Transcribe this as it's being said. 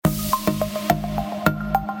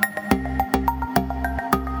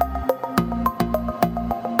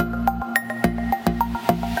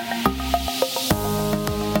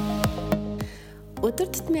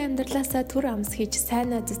амьдралаасаа түр амс хийж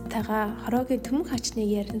сайн найзтайгаа хороогийн төмөн хачныг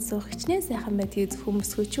ярин суух хичнээн сайхан байдгийг зөвхөн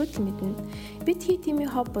мөсгөөчүүд мэднэ. Бид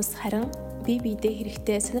хийдимийн хоб бус харин бие биедээ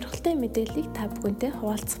хэрэгтэй сонирхолтой мэдээллийг та бүхэнтэй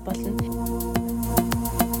хуваалцах болно.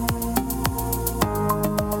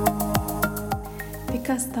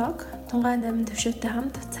 Викас Talk Тунгаан 8 төвшөөтэй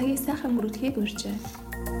хамт цагийг сайхан өнгөрүүлэхийг урьжээ.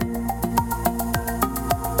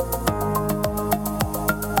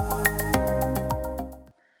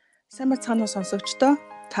 Сайн бацхан сонсогчдоо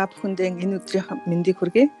та бүхэндээ энэ өдрийн мэндийг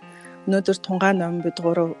хүргэе. Өнөөдөр Тунгаан 8 бид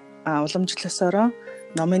гурав уламжлалсараа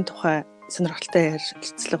номын тухай сонирхолтой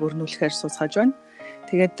ярилцлага өрнүүлэхээр сууцгааж байна.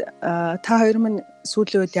 Тэгээд та хоёр минь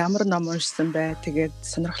сүүлийн үед ямар ном уншсан бэ? Тэгээд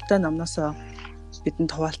сонирхолтой номноосоо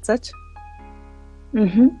бидэнд хуваалцаач.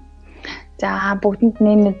 За бүгдэнд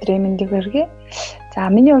энэ өдрийн мэндийг хүргэе. За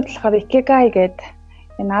миний хувьд болохоор Икегай гэдэг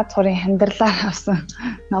наад цорын амьдралаар авсан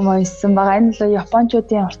ном уншсан байгаа. Энэ л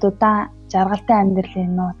Япончуудын урт удаан жаргалтай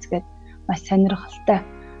амьдралын нууц гэдэг маш сонирхолтой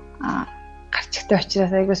гарчигтай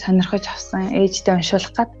учраас айгүй сонирхож авсан. Ээжтэй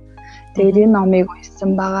уншуулах гад. Тэгээд энэ номыг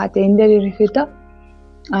уншсан байгаа. Тэгээд энэ дээр ерөнхийдөө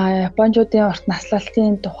Япончуудын урт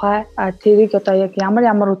наслалтын тухай тэрийг одоо яг ямар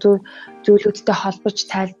зүйлүүдтэй холбож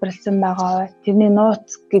тайлбарласан байгаа вэ? Тэрний нууц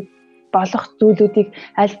гэд болох зүйлүүдийг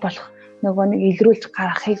аль болох нөгөө нэг илрүүлж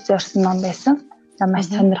гаргахыг зорьсон ном байсан. За маш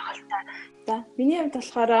сонирхолтой. За миний хувьд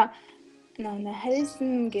болохоор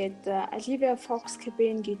Harrison гэдэг Olivia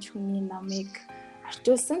Fox-Cabane гэж хүний номыг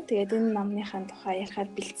орчуулсан. Тэгээд энэ номныхаа тухай ярихаар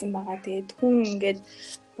бэлдсэн байгаа. Тэгээд хүн ингээд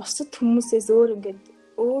бусад хүмүүсээс өөрөө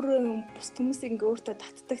бус хүмүүсийг ингээд өөртөө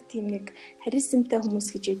татдаг тийм нэг Harrison-тай хүмүүс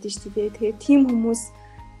гэж яддаг шүү дээ. Тэгээд тийм хүмүүс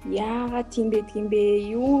яагаад тийм байдгийм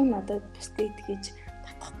бэ? Юу надад бусдыг гэж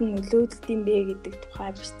татахт нь нөлөөлдөг бэ гэдэг тухай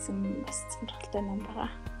бичсэн бас сонирхолтой ном байгаа.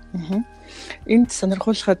 Энд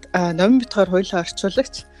сонирхуулахад номын битгаар хоёулаа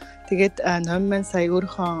орчуулагч. Тэгээд ном маань сая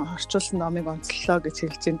өөрийнхөө орчуулсан номыг онцлолоо гэж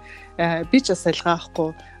хэлж байна. Би ч бас ялгаа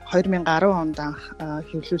авахгүй 2010 онд анх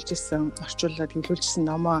орчуулад хэвлүүлжсэн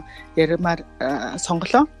номоо ярмаар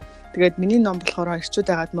сонголоо. Тэгээд миний ном болохоор Ирчүүд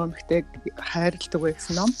агаад мөмхтэй хайрладаг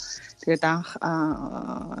байсан ном. Тэгээд анх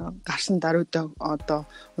гарсан даруйдаа одоо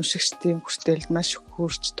уншигчдын хүртэл маш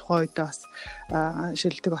хурж тухайн үедээ бас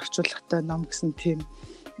шилдэг орчуулгатай ном гэсэн тийм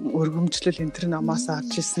өргөмжлөл энэ төр номоос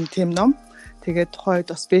авч ирсэн тийм ном. Тэгээд тухайн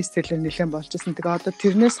үед бас бестселлер нэлээд болж ирсэн. Тэгээ одоо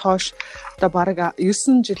тэрнээс хойш одоо бараг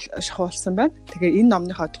 9 жил шахуулсан байна. Тэгээ энэ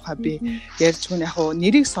номныхаа тухай би ярьж мөн яг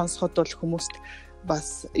нэрийг сонсоход бол хүмүүст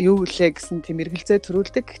бас юу үлээ гэсэн тийм эргэлзээ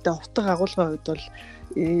төрүүлдэг. Гэхдээ утга агуулгын үед бол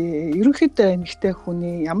ерөнхийдөө эмэгтэй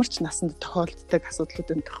хүний ямар ч насанд тохиолддог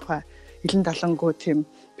асуудлуудын тухай илэн далангуй тийм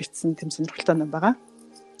бичсэн тийм сонирхолтой ном байгаа.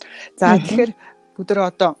 За тэгэхээр бүгдөө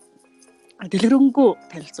одоо дэлгэрэнгүй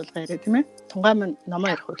танилцуулга яриа тийм ээ. Тунгаан минь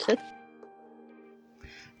номоо ярих хүрлээ.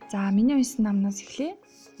 За миний уншсан номноос эхлэе.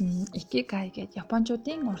 Икегай гэдэг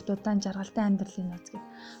Япончуудын урт удаан жаргалтай амьдралын нууц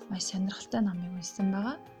гэдэг маш сонирхолтой номыг уншсан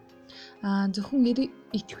байгаа. Зөвхөн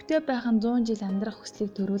идэвхтэй байхын 100 жил амьдрах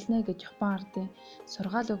хүслийг төрүүлнэ гэж Япон ардын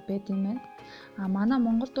сургаал үг байд юм байна. Манай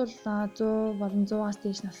Монголд бол 100 болон 100-аас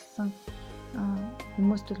дээш нассан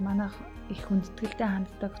хүмүүст бол манайх их хүндэтгэлтэй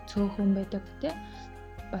ханддаг цөөхөн байдаг тийм.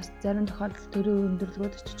 Бас зарим тохиолдолд төрийн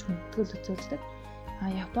өндөрлгүүд очиж хүндэтгэл үзүүлдэг.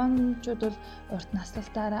 Япончууд бол урт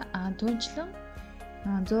наслалтаараа түнчлэн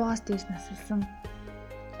 100-аас дээш наслсан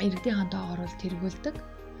иргэдийн тоогоор бол тэргүүлдэг.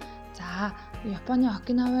 За Японы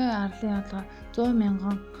Окинавын арлын хаалга 100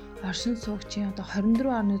 мянган оршин суугчийн одоо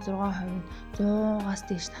 24.6% нь 100-аас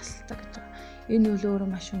дээш наслдаг гэж байгаа. Энэ үл өөрөө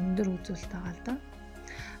маш өндөр үзүүлэлт байгаа л да.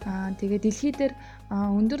 Тэгээд дэлхий дээр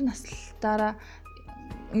өндөр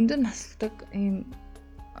наслалтдаг ийм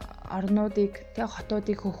орнуудыг тэг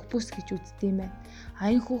хотуудыг хөх бүс гэж үздэг юм байна.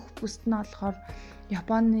 Энэ хөх бүст нь болохоор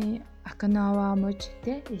Японы Окинава мужи,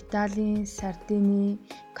 Италийн Сардини,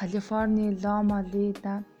 Калифорни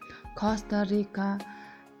Ломалида, Коста Рика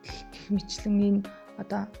гэх мэтлэн энэ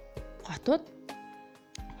одоо хотууд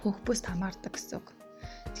хөх бүст хамаардаг гэсэн үг.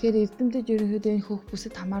 Тэгэхээр эрдэмтэд ерөнхийдөө энэ хөх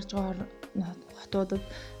бүсэд хамаарж байгаа хотуудад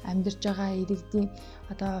амьдарч байгаа иргэдийн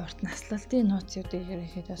одоо урт наслалтын нууцуудыг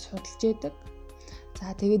ерөнхийдөө судалж яадаг.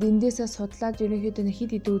 За тэгээд эндээсээ судлаад ерөнхийдөө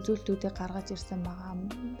хэд хэдэн үзүүлэлтүүдийг гаргаж ирсэн байгаа юм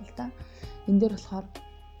л да. Энэ дээр болохоор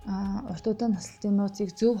урт удаан наслалтын нууцыг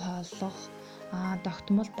зөв хооллох,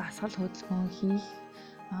 тогтмол дасгал хөдөлгөөн хийх,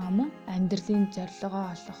 мөн амьдралын зорилгоо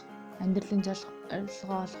олох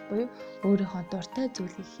буюу өөрийнхөө дуртай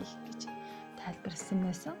зүйлийг хийх гэж тайлбарласан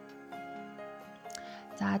байсан.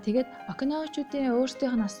 За тэгээд Окинавачуудын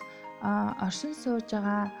өөрсдийнх нь бас оршин сууж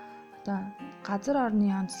байгаа одоо газар орны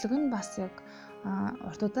онцлог нь бас яг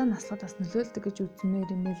урт удаан наслахад бас нөлөөлдөг гэж үзмээр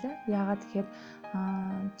юм байлаа. Яагаад тэгэхээр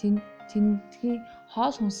тэндхийн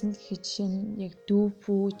хоол хүнс нь гэх жишээ нь яг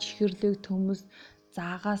дүүпүү, чихэрлэг, төмөс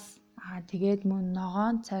заагаас тэгээд мөн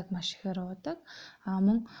ногоон цаг маш ихээр уудаг.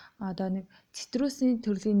 Мөн одоо нэг цитрусийн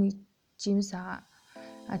төрлийн нэг жимс байгаа.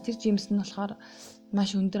 Тэр жимс нь болохоор маш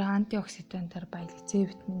өндөр антиоксидантаар баялаг, С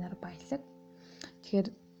витаминаар баялаг. Тэгэхээр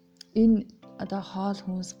энэ одоо хоол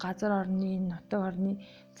хүнс, газар орны, нутаг орны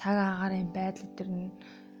цаг агаарын байдал төр нь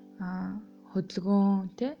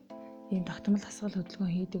хөдөлгөөн ийм тогтмол дасгал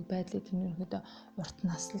хөдөлгөөн хийдэг байдлыг тэр нөхөдөө урт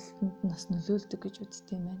наслалтанд нас нөлөөлдөг гэж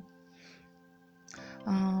үздэг юм байна.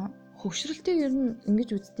 Хөгшрөлтийг ер нь ингэж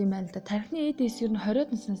үздэг юм байна л да. Тархины эдис ер нь 20-од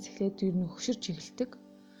наснаас эхлээд ер нь хөгширч эхэлдэг.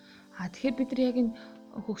 Тэгэхээр бид нар яг энэ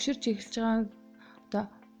хөгширч эхэлж байгаа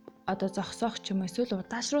одоо зогсоох ч юм эсвэл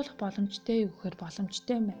удаашруулах боломжтой юу гэхээр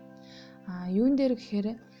боломжтой юм байна. Юун дээр гэхээр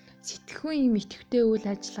сэтгэхүйн юм идэвхтэй үйл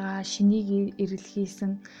ажиллагаа, шинийг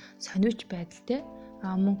эрэлхийлсэн сониуч байдалтай.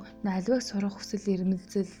 Мөн аливааг сурах хүсэл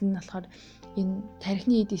эрмэлзэл нь болохоор энэ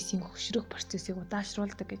тархины эдисийн хөгшрөх процессыг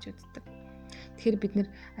удаашруулдаг гэж үздэг. Тэгэхээр бид нэр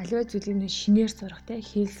аливаа зүйлийг шинээр сурах,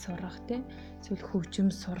 хэл сурах, эсвэл хөгжим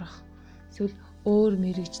сурах, эсвэл өөр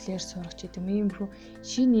мэрэгчлэр сурах гэдэг юм. Иймэрхүү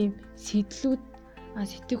шинэ юм сэтлүүд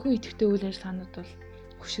сэтгэхүйн идэвхтэй үйл ажиллагаанууд бол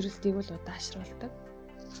хөгшрөлтийг бол удаашруулдаг.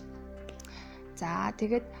 За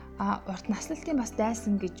тэгээд урт наслалтын бас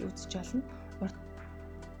дайсан гэж үзэж болно.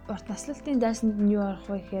 Урт наслалтын дайсанд нь юу арах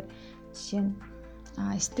вэ гэхээр жишээ нь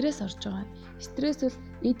стресс орж байгаа. Стресс бол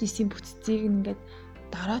эд эсийн бүтцийг ингээд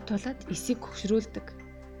дороотуулаад эсийг хөгшрүүлдэг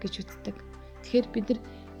гэж үздэг. Тэгэхээр бид нар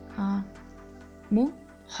мөн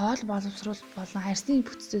хоол боловсруул болон арьсны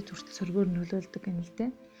бүтцэд хүртэл сөргөөр нөлөөлдөг юм л дээ.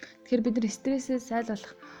 Тэгэхээр бид нар стрессээс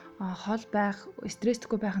сайлуулах хоол байх,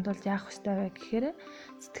 стресстгүй байхын тулд яах ёстой вэ гэхээр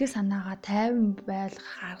сэтгэл санаагаа тайван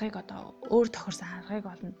байлгах аргыг одоо өөр тохирсон аргыг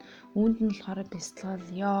олно. Үүнд нь болохоор бясалгал,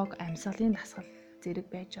 йог, амьсгалын дасгал зэрэг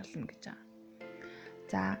байж болно гэж байгаа.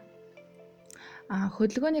 За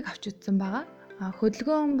хөдөлгөөнийг авч үзсэн байгаа.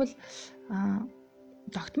 Хөдөлгөөн бол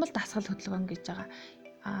тогтмол дасгал хөдөлгөөн гэж байгаа.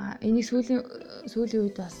 Энийг сүүлийн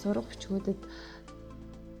үед бас сурах бичгүүдэд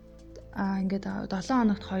ингээд 7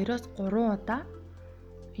 хоногт 2-оос 3 удаа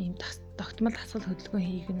ийм тогтмол дасгал хөдөлгөөн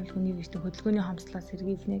хийх нь бол хүний гэж хөдөлгөөний хомслоос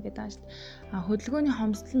сэргийлнэ гэдэг байгаа шүү дээ. Хөдөлгөөний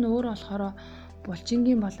хомсдол нь өөр болохоор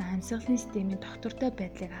булчингийн болон амьсгалын системийн доктортой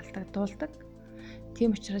байдлыг алдагдуулдаг. Тийм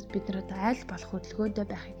учраас бид нар одоо аль болох хөдөлгөөнтэй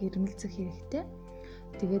байхыг эрмэлзэх хэрэгтэй.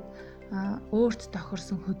 Тэгээд өөрт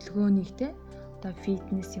тохирсон хөдөлгөөнийг одоо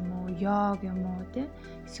фитнес юм уу, йог юм уу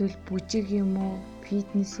эсвэл бүжиг юм уу,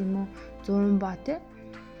 фитнес юм уу, зумба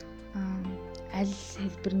аль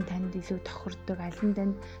хэлбэр нь танд илүү тохирдог, аль нь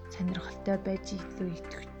танд сонирхолтой байж илүү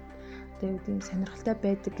итгэв. Одоо юу гэдэг сонирхолтой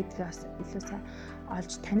байдаг гэдгийг бас илүү сайн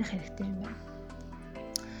олж таних хэрэгтэй юм байна.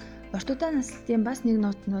 Урт удаан наслалтын бас нэг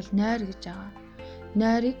нот нь бол нойр гэж байгаа.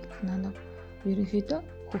 Нойрыг нэг ерөнхийдөө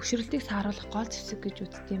хөгшрөлтийг сааруулах гол зэвсэг гэж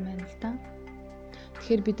үздэг юм байна л да.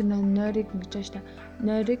 Тэгэхээр бид нар нойрыг ингэж байна шүү дээ.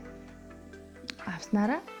 Нойрыг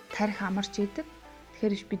авснараа тарих амарч идэг.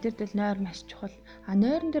 Тэгэхээр бидэрт л нойр маш чухал.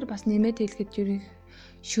 Нойрон дээр бас нэмээд хэлэхэд ерөнх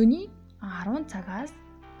шөнийн 10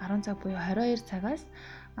 цаг буюу 22 цагаас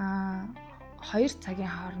 2 цагийн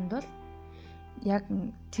хооронд бол яг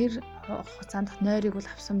тэр хугацаанд нойрыг бол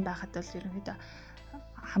авсан байхад бол ерөнхийдөө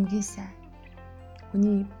хамгийн сайн.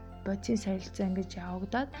 Хүний бодис солилцоо ингэж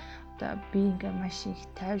явагдаад одоо би ингээ маш их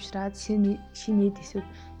тайвшраад шинэ эдисүүд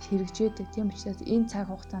сэргэжээдэг. Тийм учраас энэ цаг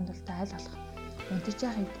хугацаанд бол аль болох унтаж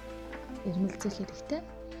яхад эрмэлзэх хэрэгтэй.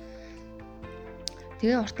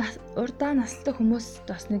 Тэгээ урт настай хүмүүст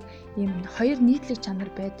бас нэг ийм хоёр нийтлэг чанар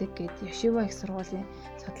байдаг гэд Yeshiva их сургуулийн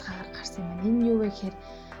судалгаагаар гарсан юм. Энэ юу вэ гэхээр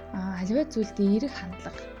аливаа зүйлдээ эерэг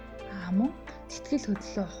хандлага, мөн сэтгэл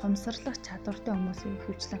хөдлөлөө ухамсарлах чадвартай хүмүүсийн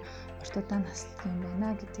хөгжлөн урт удаан наслах юм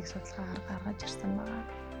байна гэдгийг судалгаагаар гаргаж ирсэн байна.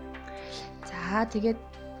 За тэгээд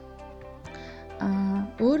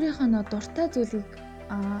өөрийнхөө дуртай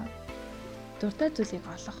зүйлийг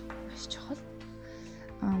олох маш чухал.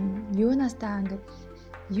 Юунаас та ингээд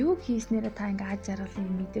юу хийснээрээ та ингээд аж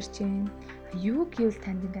аргалыг мэдэрч байна. Юу гэвэл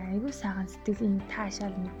танд ингээд аягүй сайхан сэтгэлийн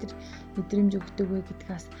таашаал мэдрэмж өгдөг вэ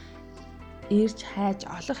гэдгээс ирж хайж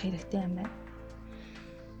олох хэрэгтэй юм байна.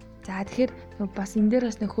 За тэгэхээр бас энэ дээр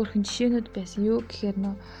бас нэг хөөрхөн жишээнүүд байсан. Юу гэхээр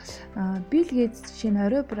Билл Гейтс жишээ нь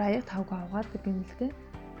орой бүр аяг тавга угаадаг юм л дээ.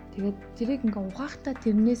 Тэгээд тэрийг ингээ угаахтаа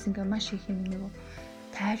тэрнээс ингээ маш их юм нэг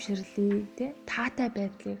тайвширлыг таатай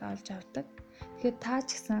байдлыг олж авдаг. Тэгэхээр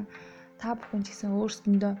та бүхэн ч гэсэн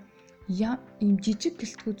өөрсөндөө ийм жижиг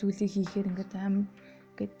гэлтгүй зүйлийг хийхээр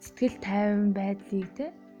ингээд сэтгэл тайван байдлыг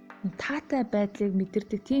таатай байдлыг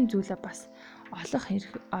мэдэрдэг тийм зүйлээ бас олох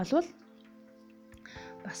хэрэг олвол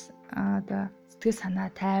бас одоо сэтгэл санаа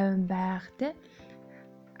тайван байх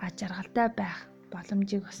аж аргалтай байх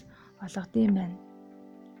боломжийг бас олгодог юм байна.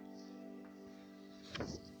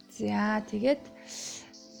 За тэгээд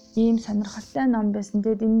ийм сонирхолтой ном байсан.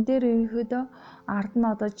 Тэгээд энэ дээр ерөнхийдөө ард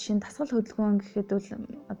нь одоо жишээ нь дасгал хөдөлгөөн гэхэд бол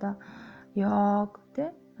одоо йог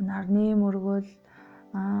тэ нарны мөргөл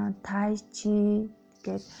тай чи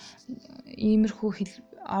гэдэг иймэрхүү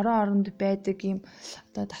орон оронд байдаг ийм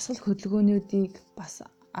одоо дасгал хөдөлгөөнүүдийг бас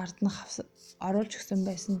ард нь оруулж өгсөн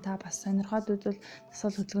байсан. Та бас сонирхоод үзвэл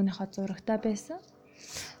дасгал хөдөлгөөнийхөө зурагтай байсан.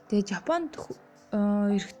 Тэгээд Японд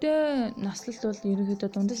эрэгтэй наслалт бол ерөнхийдөө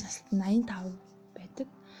дундас наслалт 85 байдаг.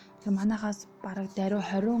 Тэгэхээр манайхаас бараг даруй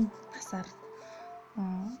 20 насаар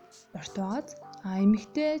урт байгааз.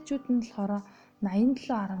 Эмэгтэйчүүд нь болохоор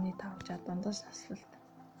 87.5 дундас наслалт.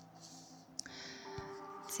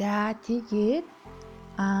 За тэгээд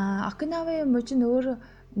Окинавын мужид өөр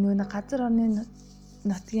нэг газар орны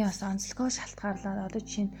нутгийн бас онцлогоо шалтгаарлаад одоо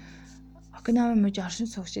жишээ нь Окинавын мужид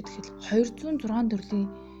оршин суугчид гэхэд 206 төрлийн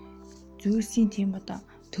зүйлсийн тийм одоо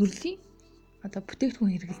төрлийн одоо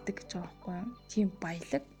бүтээгдэхүүн хэрэгэлдэг гэж байгаа байхгүй юу? Тийм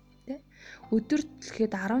баялаг тий. Өдөрт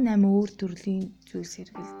гэхэд 18 өөр төрлийн зүйлс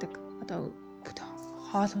хэрэгэлдэг. Одоо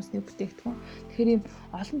хоол хүнсний бүтээгдэхүүн. Тэгэхээр ийм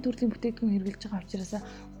олон төрлийн бүтээгдэхүүн хэрэгжилж байгаа учраас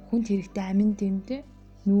хүнд хэрэгтэй амин дэм тий.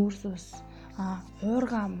 Нүүрс ус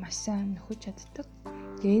хуурга маш сайн нөхөж чаддаг.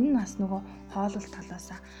 Тэгээ энэ нь бас нөгөө хоолол талаас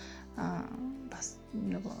бас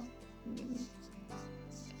нөгөө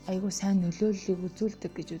айгуу сайн нөлөөллийг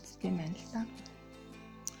үзүүлдэг гэж үздэг юм байна л да.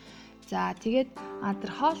 За тэгээд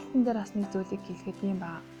тэр хоолтон дээр бас нэг зүйлийг хэлэхэд юм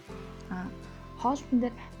байна. Хоолтон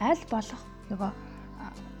дээр аль болох нөгөө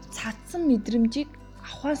цадсан мэдрэмжийг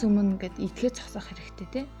авахаас өмнө ингээд итгэж зогсоох хэрэгтэй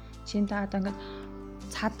тий. Жишээ нь та одоо ингээд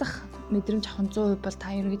цадах мэдрэмж авах 100% бол та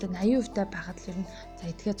ерөнхийдөө 80% таа байхад л ер нь за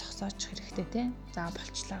итгэж зогсоочих хэрэгтэй тий. За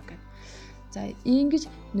болчлоо гэд. За ингэж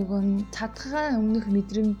нөгөө цадхаа өмнөх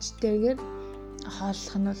мэдрэмжтэйгээр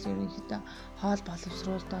хооллох нь бол ерөнхийдөө хоол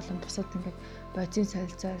боловсруулалт болон бусад ингээд бодис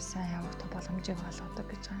солилцоо сайн явагдах боломжийг олгодог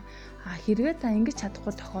гэж байгаа. Хэрвээ та ингэж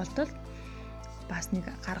чадахгүй тохиолдолд бас нэг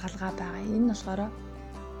гаргалгаа байгаа. Энэ нь болохоор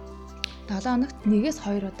 7 хоногт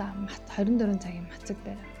 1-2 удаа 24 цагийн мацаг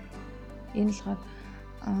барь. Энэ болохоор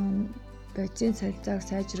бодис солилцоог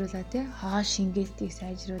сайжруулаад тий хоол шингээлтийг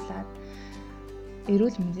сайжруулад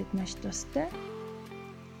эрүүл мэндэд маш тустай.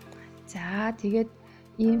 За тэгээд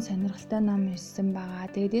ийм сонирхолтой ном ирсэн байгаа.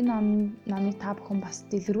 Тэгээд энэ номыг та бүхэн бас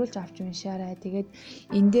дэлгэрүүлж авч уншаарай. Тэгээд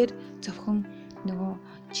энэ дээр зөвхөн нөгөө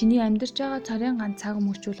чиний амьдарч байгаа царын ганц цаг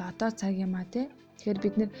мөчүүл одоо цаг юм а тий. Тэгэхээр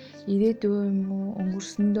бид нэр ирээдүй юм уу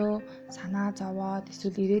өнгөрсөндөө санаа зовоод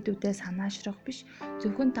эсвэл ирээдүйдээ санаашрах биш.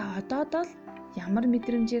 Зөвхөн та одоод л ямар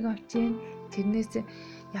мэдрэмжийг авч ийн тэрнээс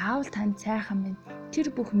яавал танд сайхан байна. Тэр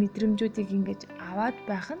бүх мэдрэмжүүдийг ингэж аваад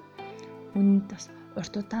байх нь үнэнд бас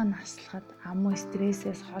урт удаан наслахад амуу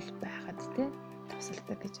стрессээс хол байхад тий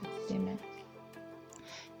тусалдаг гэж үздэг юм байна.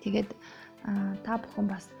 Тэгээд та бүхэн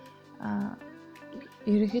бас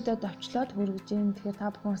ерөнхийдөө довчлоод хүргэж юм. Тэгэхээр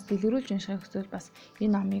та бүхэн бас дэлгэрүүлж уншихыг хүсвэл бас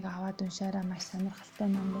энэ номыг аваад уншаарай. Маш сонирхолтой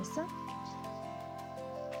ном байсан.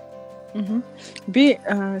 Би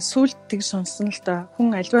сүүлд тэг сонсон л та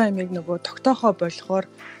хүн альва амиг нөгөө тогтоохоо болохоор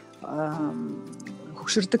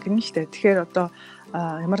хөгшөрдөг юм л та. Тэгэхээр одоо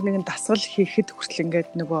ямар нэгэн дасгал хийхэд хүртэл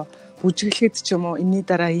ингээд нөгөө бүжиглэхэд ч юм уу энэний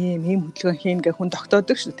дараа ийм хөдөлгөөн хийн гэх хүн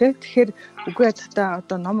тогтоодог шүү тий. Тэгэхээр үгүй та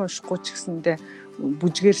одоо ном уншихгүй ч гэсэндээ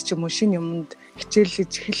бүжгээр ч юм уу шинэ юмд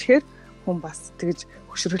хичээлж эхлэхээр хүн бас тэгж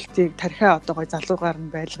хөшрөлтийг тархиа одоо гой залуугаар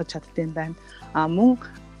нь байлгаж чаддсан байна. Мөн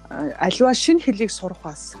аливаа шинэ хэлийг сурах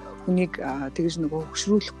бас хүнийг тэгж нөгөө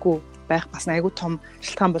хөшрүүлэхгүй байх бас айгүй том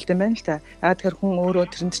шалтгаан болд юм байна л та. Яагаад тэгэхээр хүн өөрөө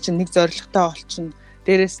тэрэнд чинь нэг зорилготой олчихно.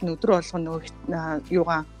 Дээрээс нь өдөр болгоно нөгөө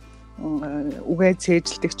юугаа үгээ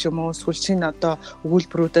цээжилдэг ч юм уу эсвэл шинэ одоо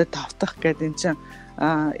өгүүлбэрүүдэд тавтах гэдэг энэ чинь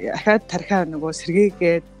ахаад тархиа нөгөө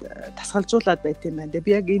сэргээгээд тасгалжуулаад байт юм байна.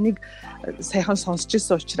 Би яг энийг сайхан сонсч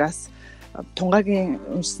ирсэн учраас Тунгагийн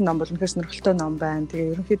уншсан ном бол үнэхээр сонирхолтой ном байна.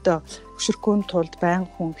 Тэгээ ерөнхийдөө хөшөрөхгүй тулд байнга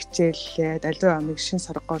хүн хичээллээд аливаа амиг шин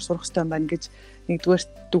саргаар сурах хэрэгтэй байна гэж нэгдүгээр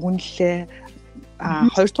дүгнэлээ.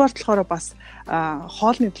 Хоёрдугаар болохоор бас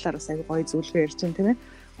хоолны талаар бас аягүй гоё зүйлгээ ярьж байна тийм ээ.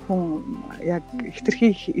 Хүн яг хитрхи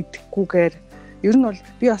идэхгүйгээр ер нь бол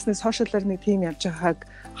би бас нэг сошиалаар нэг тим явж байгааг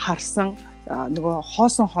харсан. Нөгөө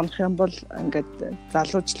хоосон хонох юм бол ингээд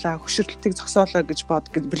залуужлаа хөшөрлөлтийг зогсоолоо гэж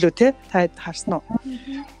билүү те та харсан уу?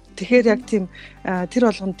 Тэгэхээр яг тийм тэр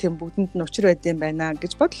болгонд тийм бүгдэнд нь учир байд юм байна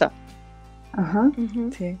гэж бодлоо.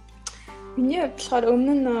 Тийм. Миний хувьд болохоор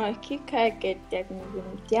өмнө нь Ikigai гэдэг яг нэг юм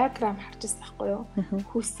диаграм харчихсан байхгүй юу?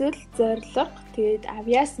 Хүсэл, зорилго, тэгээд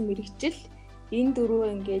авьяас мэрэгжил энэ дөрвөө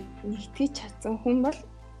ингээд нэгтгэж чадсан хүн бол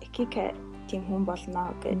Ikigai тийм хүн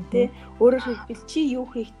болно гэдэг. Өөрөөр хэлбэл чи юу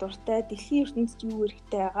хийх дуртай, дэлхийн ертөнцид юу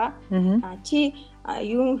хэрэгтэй байгаа. Чи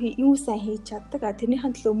юу сайн хийж чаддаг,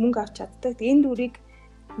 тэрнийхэн төлөө мөнгө авч чаддаг. Энэ дүрийг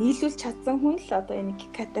нийлүүлж чадсан хүн л одоо энэ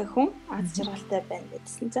Кикатай хүн аз жаргалтай байна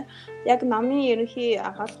гэдсэн чинь яг намын ерөнхий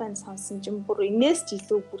агуулгыг сонсон чинь бүр инээс ч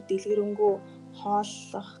илүү бүр дэлгэрэнгүй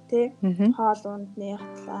хооллох тий хоол ундны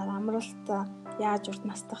талаар амралт яаж урт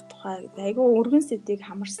настах тухай айгүй өргөн сэдвийг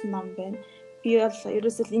хамарсан ном байна. Би бол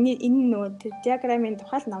ерөөсөө энэ нөгөө тэр диаграмын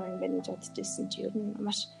тухай ном юм байна гэж бодож ирсэн чи ер нь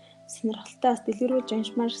маш сонирхолтой бас дэлгэрүүлж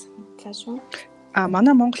уншмаар санагдлаа шүү.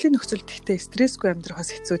 Манай Монголын нөхцөлд ихтэй стрессгүй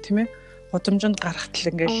амьдрахаас хэцүү тийм ээ. Гудамжинд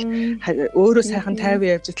гарахтал ингээл өөрөө сайхан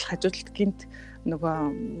тайван явж идэл хажуудалд гинт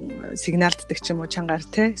нөгөө сигналддаг ч юм уу чангаар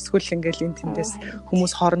те эсвэл ингээл энэ тэндээс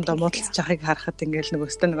хүмүүс хоорондоо муудалцж байгааг харахад ингээл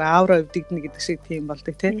нөгөөстөө нөгөө аура өвдөгдөнө гэдэг шиг тийм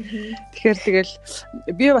болдог те. Тэгэхээр тэгэл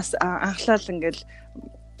би бас анхлал ингээл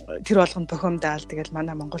тэр болгонд бохомдаал тэгэл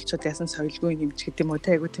манай монголчууд ясан соёлгүй нэмж гэдэг юм уу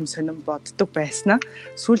те айгу тийм сонирн боддог байснаа.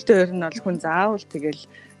 Сүүлдээ ер нь бол хүн заавал тэгэл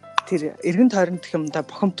тэр эргэн тойронд гэх юмдаа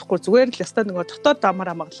бохомдохгүй зүгээр л ястаа нөгөө дотоод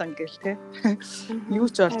дамар амгалан гээл те юу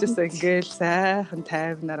ч болж исэн ингээл сайхан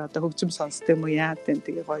тайвнаар одоо хөгжим сонсд юм уу яа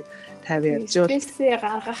гэдэг тэгээ гоё тайван явж бол стрессээ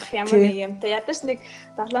гаргах ямар нэг юм те ядаж нэг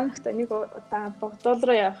дагламжтай нэг удаа богдол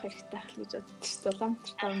руу явах хэрэгтэй ах гэж бодчих шүү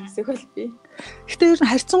дагламжтай хүмүүсийг бол би. Гэтэ ер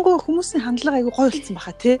нь харьцангуй хүмүүсийн хандлага айгу гоё болсон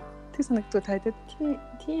баха те тэг санагддаг тайдад тийм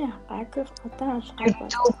агай одоо алгаа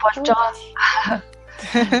болж байгаа.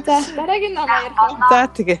 За дараагийн ном ярих. За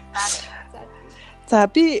тэгээ. За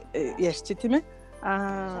би ярьчих тийм ээ.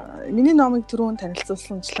 Миний номыг түрүүн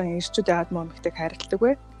танилцуулсанчлан ирчүүд яад момигтэй хайрладаг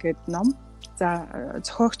вэ гэд ном. За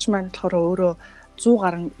зохиогч маань болохоор өөрөө 100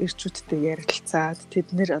 гаруй ирчүүдтэй ярилцаад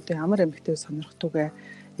тэд нэр одоо ямар эмэгтэй сонирхдаг вэ?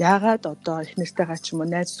 Яагаад одоо их нэртэйгаа ч юм уу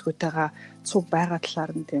найз зүгтайгаа цуг байгаа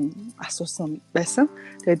талаар нь тийм асуусан байсан.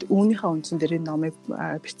 Тэгээд үүнийхээ үндсэн дээр энэ номыг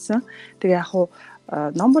бичсэн. Тэгээ яг хуу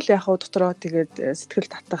ном бол яг дотроо тэгээд сэтгэл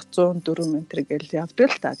татах 104 метр гэж явдаг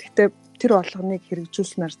л та. Гэтэ тэр болгоныг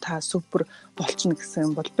хэрэгжүүлснээр та супер болчихно гэсэн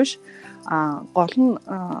юм бол биш. Гол нь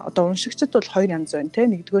одоо уншигчид бол хоёр янз байна те.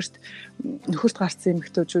 Нэгдүгээрт нөхөрт гарсан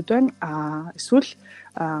эмэгтэйчүүд байна. Эсвэл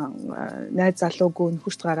найз залуугүй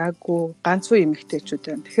нөхөрт гараагүй ганцхан эмэгтэйчүүд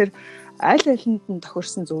байна. Тэгэхээр аль алинд нь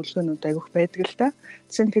тохирсон зөвлөгөөнүүд айгүйх байдаг л та.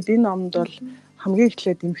 Жишээлбэл энэ номд бол хамгийн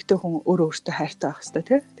эхлээд эмэгтэй хүн өөртөө хайртай байх хэрэгтэй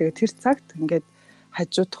те. Тэгээд тэр цагт ингээд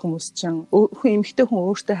хажууд хүмүүс чинь эмэгтэй хүн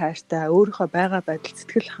өөртөө хайртай, өөрийнхөө байгаа байдал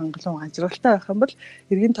сэтгэл хангалуун ажралтай байх юм бол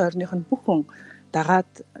эргэн тойрных нь бүх хүн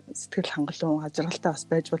дагаад сэтгэл хангалуун ажралтай бас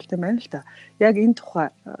байж болт юм байна л да. Яг энэ тухай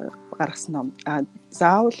гаргасан ном.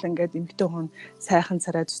 Заавал ингээд эмэгтэй хүн сайхан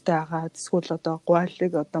царай зүтэй агаад эсвэл одоо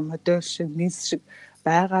гуайлыг одоо модель шиг, мис шиг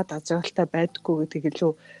байгаад ажралтай байдаггүй гэдгийг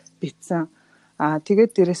илүү бичсэн.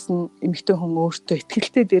 Тэгээд дээрэс нь эмэгтэй хүн өөртөө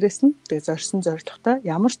ихтэй дээрэс нь тэгээд зорьсон зорилготой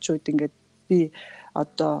ямар ч үед ингээд би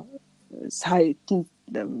одоо сайтанд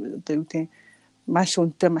одоо юу гэдэг маш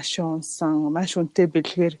үнэтэй машин унсан, маш үнэтэй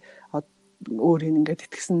бэлгээр өөрийг ингээд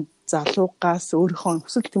итгэсэн залуугаас өөрийнхөө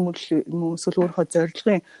хүсэл тэмүүлэл юм уу эсвэл өөрийнхөө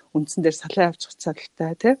зорилгын үндсэн дээр салаа явуучих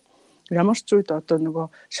цалтай тий. Ямар ч үед одоо нөгөө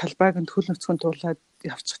шалбайг нь хөл нөцгөн туулаад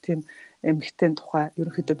явчих тийм эмэгтэй тухай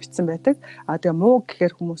ерөнхийдөө бичсэн байдаг. Тэгээ муу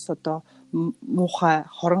гэхээр хүмүүс одоо муухай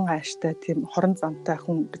хорон ааштай тийм хорон зантай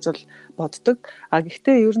хүн гэж бол боддог.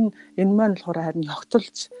 Гэхдээ ер нь энэ маань болохоор харин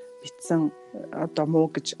ёгтолж бичсэн одоо муу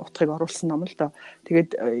гэж утгыг оруулсан ном л доо.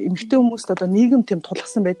 Тэгээд эмэгтэй хүмүүст одоо нийгэм тийм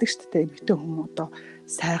тулгсан байдаг шүү дээ. Эмэгтэй хүмүүс одоо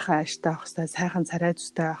сайхан ааштай байх хэвээр, сайхан царай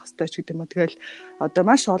зүстэй байх хэвээр ч гэдэг юм уу. Тэгэл одоо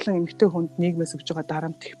маш олон эмэгтэй хүнд нийгмээс өгж байгаа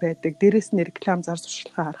дарамт их байдаг. Дээрээс нь реклам зар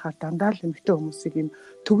сурталчилгаа харахаар дандаа л эмэгтэй хүмүүсийг юм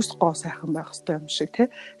төгс гоо сайхан байх хэвээр юм шиг тий.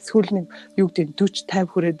 Эсвэл нэг юу гэдэг 40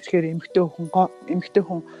 50 хүрээд ирэхээр эмэгтэй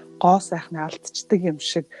хүн гоо сайхан алдчихдаг юм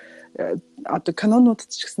шиг одоо кинонууд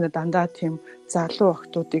ч гэснээр дандаа тийм залуу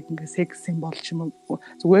охтуудыг ингээ секс символ ч юм уу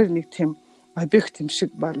зүгээр нэг тийм объект юм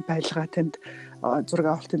шиг байлгаа тэнд зураг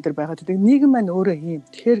авалтын дээр байгаа. Тэгээд нийгэм маань өөрөө юм.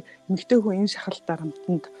 Тэгэхээр эмэгтэй хүн энэ шахалт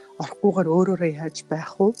дарамтанд орохгүйгээр өөрөөрөө яаж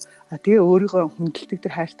байх вэ? Тэгээ өөрийгөө хүндэлдэг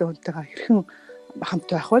тэр хайртай хүнтэйгээ хэрхэн хамт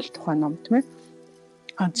байх вэ тухайн ном тийм ээ.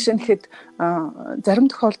 Жишээ нь хэд зарим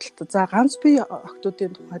тохиолдолд за ганц бие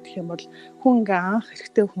охтуудын тухай гэх юм бол хүн ингээ анх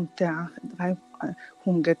хэрэгтэй хүнтэй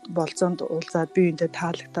хүн ингээд болцоонд уулзаад биеиндээ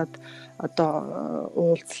таалагдаад одоо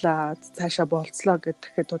уулзлаа цаашаа болцлоо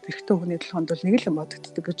гэхэд хэрэгтэй хүний толгойд бол нэг л юм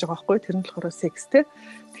бодогддог гэж байгаа байхгүй тэр нь болохоор секс те.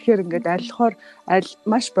 Тэгэхээр ингээд аль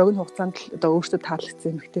маш богино хугацаанд одоо өөртөө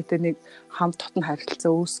таалагдсан эмэгтэйтэй нэг хамт дотн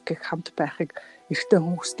харилцаа үүсгэх хамт байхыг эрэгтэй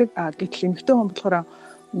хүн хүсдэг. Гэтэл эмэгтэй хүн болохоор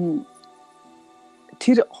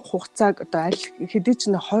тэр хугацааг одоо аль хэдий ч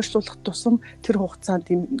хойшлуулах тусам тэр хугацаанд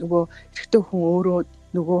нөгөө эрэгтэй хүн өөрөө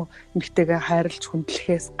нөгөө эмэгтэйгээ хайрлж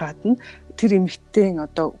хүндлэхээс гадна тэр эмэгтэйн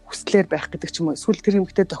одоо хүслээр байх гэдэг ч юм уу эсвэл тэр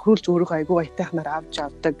эмэгтэй тохируулж өөрийгөө айгүй баятайхнаар авч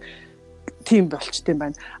авдаг тийм болчт юм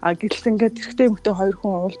байна. Гэтэл ингээд эрэгтэй эмэгтэй хоёр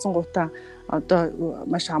хүн уулзсан гутаа одоо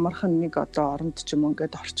маш амархан нэг одоо оронд ч юм уу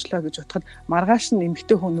ингээд орчлоо гэж бодоход маргааш нь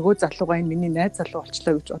эмэгтэй хүн нөгөө залуугаа энэ миний найз залуу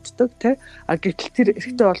болчлоо гэж боддог тий. Гэтэл тэр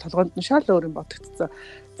эрэгтэй бол толгойд нь шал өөр юм бодогдсон.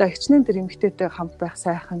 За хичнээн тэр эмэгтэйтэй хамт байх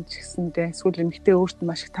сайхан ч гэсэндээ эсвэл эмэгтэй өөртөө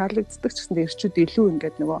маш их таалагддаг ч гэсэндээ эрчүүд илүү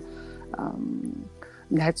ингээд нөгөө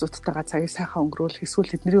найзуудтайгаа цагийг сайхан өнгөрүүлэх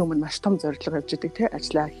эсвэл тэдний өмнө маш том зорилго явж идэг тий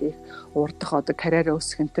ажиллаа хийх, урдах одоо карьераа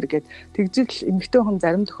өсгөх энэ төр гээд тэгжил эмэгтэй хүн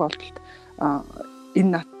зарим тохиолдолд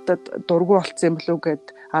энэ надад дургу болцсон юм болов уу гэд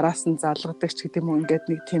араас нь залгадаг ч гэдэм үү ингээд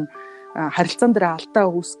нэг тийм харилцаан дээр алдаа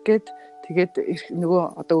үүсгээд тэгээд нөгөө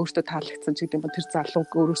одоо өөртөө таалагдсан ч гэдэм үү тэр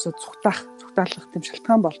залууг өөрөөсөө цугтаалах тийм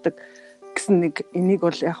шалтгаан болдог гэсэн нэг энийг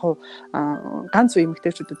бол яг хуу ганц үе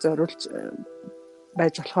эмэгтэйчүүдэд зориулж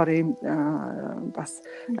байж болохоор ийм бас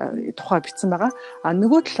тухай бичсэн байгаа.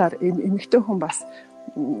 Нөгөө талаар эмэгтэй хүн бас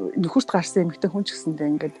нөхөрт гарсан эмэгтэй хүн ч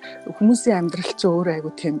гэсэндээ ингээд хүмүүсийн амьдрал чинь өөрөө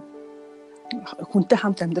айгу тийм хүнтэй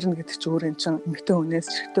хамт амьдрна гэдэг чинь өөрөө чинь эмэгтэй хүнээс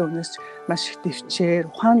эрэгтэй хүнээс маш их төвчээр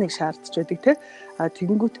ухааныг шаардж байдаг тий.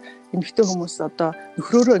 Тэгэнгүүт эмэгтэй хүмүүс одоо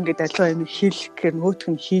нөхрөөрөө ингээд аливаа юм хийх гэхээр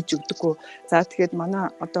нөгөөх нь хийж өгдөггүй. За тэгэхээр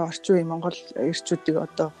манай одоо орчин үеийн Монгол эрчүүдийг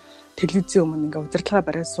одоо телевизийн өмнө ингээ удирдлага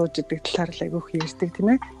бариад сууж идэг талаар л айгүйх ярьдаг тийм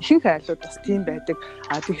ээ. Ихэнх айлууд бас тийм байдаг.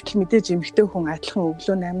 Тэгтэл мэдээж эмэгтэй хүн адилхан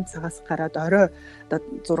өглөө 8 цагаас гараад орой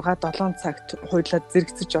 6-7 цагт хуйлаад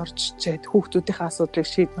зэрэгцэж орж чээд хүүхдүүдийнхээ асуудлыг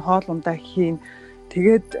шийдэн хоол ундаа хийн.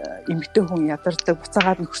 Тэгээд эмэгтэй хүн ядардаг,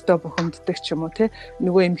 буцаагаад нөхөртөө бухимддаг ч юм уу тий.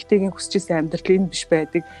 Нөгөө эмэгтэйгийн хүсэж исэн амьдрал энэ биш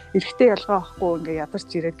байдаг. Эрэгтэй ялгаа авахгүй ингээ ядарч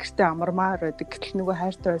ирээд гэртээ амармаар байдаг. Гэтэл нөгөө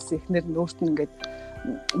хайртай байсан эхнэр нь өөрт нь ингээд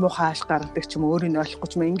муухай ааш гаргадаг ч юм уу өөрийг ойлгохгүй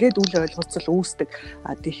ч юм ингээд үл ойлголцол үүсдэг.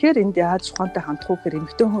 Тэгэхээр энд яаж ухаантай хандах вэ гэхээр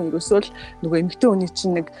эмэгтэй хүн ерөөсөө л нөгөө эмэгтэй хүний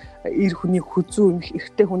чинь нэг эр хүний хүзүү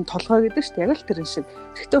эрэгтэй хүн толгой гэдэг чинь яг л тэр шиг.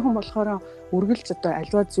 Эрэгтэй хүн болохоор үргэлж одоо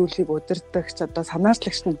аливаа зүйлийг удирдахч одоо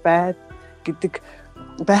санаачлагч нь гэдэг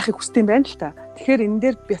байхыг хүсдэг юм байна л та. Тэгэхээр энэ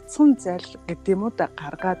дээр бяцхан зал гэдэг юм уу да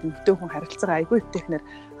гаргаад эмэгтэй хүн харилцаа айгүй технэр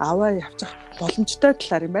аваа явчих боломжтой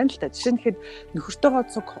талаар юм байна л та. Жишээ нь хэд нөхөртөөгөө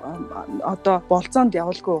цуг одоо болцоонд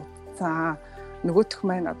явуулгүй за нөгөөх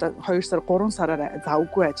маань одоо 2 сар 3 сараар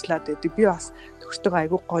завгүй ажиллаад байдаг. Би бас нөхөртөөгөө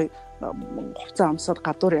айгүй гоё хувцас амсаад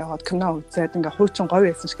гадуур яваад кино үзээд ингээ хуучин говь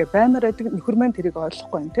байсан шиг баймаар байдаг. Нөхөр маань тэрийг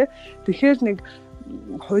ойлгохгүй байна те. Тэгэхээр нэг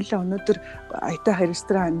хойлоо өнөөдөр аятайх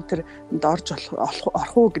ресторан энтерд орж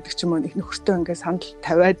орох уу гэдэг ч юм уу их нөхөртөө ингээ санал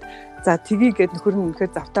тавиад за тгийгээд нөхөр нь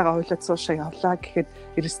үнэхээр завтаагаа хойлоод суушаа явлаа гэхэд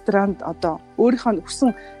ресторанд одоо өөрийнхөө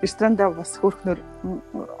хүссэн ресторандаа бас хөөрхнөр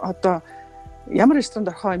одоо ямар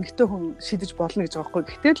ресторанд орохоо эмэгтэй хүн шийдэж болно гэж байгаа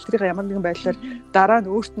байхгүй. Гэтэл тэрийг ямар нэгэн байдлаар дараа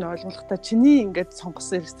нь өөрт нь ойлгуулахдаа чиний ингээд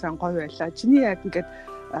сонгосон ресторан гоё байлаа. Чиний яг ингээд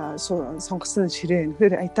сонгосон ширээ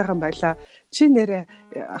нөхөр аятайхан байлаа. Чи нэрээ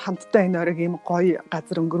хамтдаа энэ оройг ийм гоё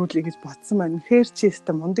газар өнгөрүүлэе гэж бодсон маань. Нөхөр чи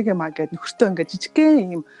өстө мундаг юм аа гэд нөхөртөө ингээд жижигхэн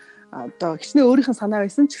ийм одоо хичнээн өөрийнх нь санаа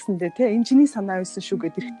байсан ч гэсэндээ те энэ чиний санаа байсан шүү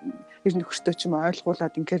гэдэг ир нөхөртөө ч юм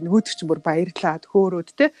ойлгуулад ингээд нөгөөдөг чинь бүр баярлаад хөөрөөд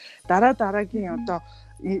те дараагийн одоо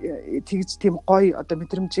тэгж тийм гоё одоо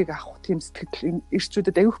мэдрэмжийг авах тийм сэтгэл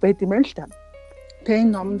ирчүүдэд аявих байд юм байна л та. Тэгээ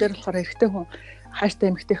энэ номон дээр болохоор эрэгтэй хүн хайртай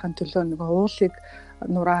эмэгтэйхэн төлөө нэг уулыг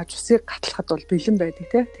нурааж усыг гатлахад бол бэлэн байдаг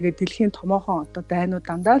тий. Тэгээд дэлхийн томоохон одоо дайнууд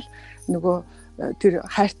дандаа л нөгөө тэр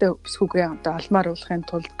хайртай бүсгүйгээ одоо алмаар уулахын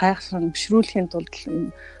тулд гайхшран бишрүүлэхийн тулд энэ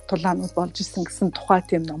тулаанууд болж исэн гэсэн тухай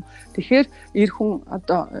тийм ном. Тэгэхээр эр хүн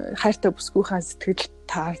одоо хайртай бүсгүйхээ сэтгэл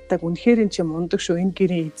таардаг үнэхээр энэ ч мундаг шүү энэ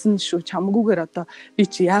гэрийн эзэн шүү чамгүйгээр одоо би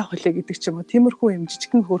чи яах вэ гэдэг ч юм уу тиймэрхүү юм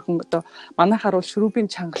жижигхэн хөөрхөн одоо манайхаар бол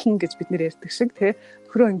шүрүүбийн чангална гэж бид нэр ярьдаг шиг тий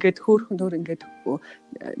нөхрөө ингээд хөөрхөн өөр ингээд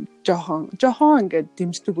жоохон ингээд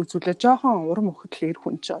дэмждэг үзүүлээ жоохон урам өгөхөл эр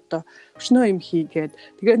хүн чи одоо өчнөө юм хийгээд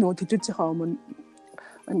тэгээ нөгөө телевизийнхаа өмнө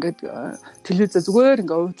ингээд телевизээ зүгээр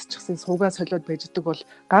ингээд уудчихсан суугаа солиод байждаг бол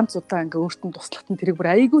ганц удаа ингээд өөртөө туслахт нь тэрийг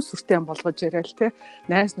бүр айгүй сүртэй юм болгож яриад те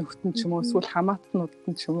найз нөхдөд ч юм уу эсвэл хамаатнууд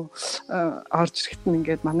нь ч юм уу орж ирэхэд нь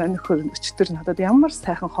ингээд манай нөхөр өчтөр надад ямар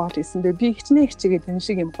сайхан хоол хийсэн бэ би хичнээн хичээгээд энэ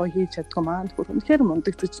шиг юм гоё хийж чаддгүй маань бүр үнэхээр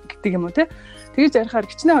мундаг гэдэг юм уу те тэгэж ярихаар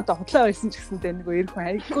хичнээн одоо худлаа байсан ч гэсэндээ нөгөө эр хүн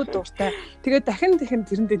айгүй дуртай тэгээд дахин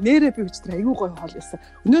тэрэндээ нэрээ би өчтөр айгүй гоё хоол хийсэн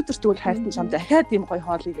өнөөдөр тэгвэл хайртай чамд дахиад ийм гоё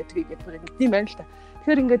хоол хийгээд бүр ингэдэм байна л та.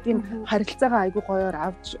 Тэгэхээр ингээд ийм харилцаагаа айгүй гоёор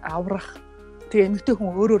авч аврах тэгээ эмэгтэй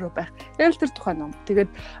хүн өөрөөрөө байх. Яг л тэр тухай ном. Тэгээд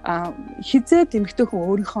хизээд эмэгтэй хүн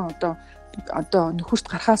өөрийнхөө одоо нөхөрт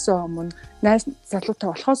гарахаасаа өмнө найз залуутай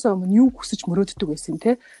болохоосоо өмнө юу хүсэж мөрөөддөг байсан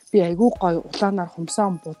те. Би айгүй гоё улаанаар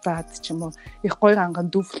хумсаан будаад ч юм уу их гоё анган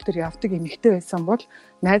дүүфэлтэр явдаг эмэгтэй байсан бол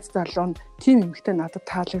найз залуунд тийм эмэгтэй надад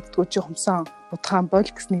таалагддгүй чи хумсаан будахаан бол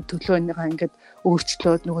гэсний төлөө энийгээ ингээд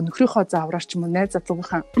өөрчлөөд нөгөө нөхрийнхөө заавраар ч юм уу найз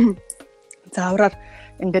залуугийнхаа заавраар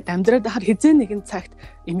ингээд амьдраад ахаар хизээ нэгэн цагт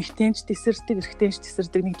эмэгтэйч тесэрдэг, эрэгтэйч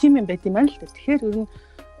тесэрдэг нэг тийм юм байт юм аа л дээ. Тэгэхээр ер нь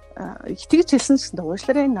тэгж хэлсэн ч гэсэн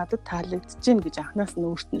уушлаараа надад таалагдж гин гэж анханаас нь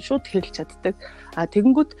өөрт нь шууд хэлж чаддаг.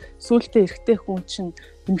 Тэгэнгүүт сүүлдээ эрэгтэй хүн чинь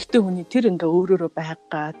эмэгтэй хүний тэр ингээ өөрөөрөө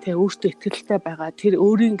байгаа, тэ өөртөө ихтгэлтэй байгаа, тэр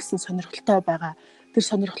өөрийн гэсэн сонирхолтой байгаа. Тэр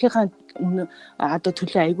сонирхлынхаа одоо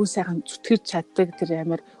төлөө айгүй сайхан зүтгэж чаддаг тэр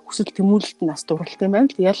амар хүсэл тэмүүлэлт нас дурлалт юм байна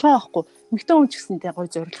л. Ялгаа авахгүй. Эмэгтэй хүн ч гэсэн тэ гой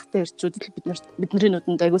зоригтой ирчүүдэд бидний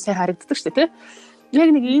нүдэнд айгүй сайн харагддаг шүү дээ, тэ. Яг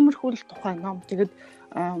нэг иймэрхүү л тухайн ном. Тэгээд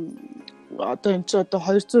одоо энэ ч одоо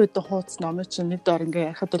 200 эдэн хуудас номыг чинь нэг доор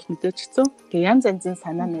ингээ ярихад бол мэдээж хэцүү. Тэгээ янз янзын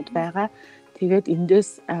санаанууд байгаа. Тэгээд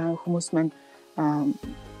эндээс хүмүүс маань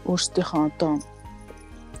өөрсдийнхөө одоо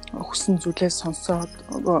хүссэн зүйлээс сонсоод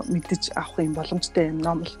мэдэж авах юм боломжтой юм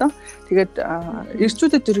ном л доо. Тэгээд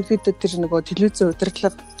эрчүүдэд ерөнхийдөө тэр нөгөө телевизэн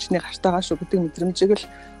удирдлага чиний гартаагаа шүү гэдэг мэдрэмжийг л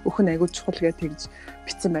өхөн айгуу чухал гэж тэгж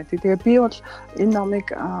бичсэн байдаг. Тэгээ би бол энэ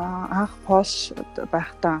номыг анх Польш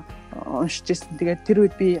байхдаа уншиж ирсэн. Тэгээд тэр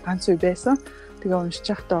үед би ганц үе байсан. Тэгээ уншиж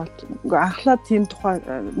байхдаа бол анхлаа тийм тухай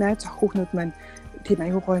найз охинууд маань тийм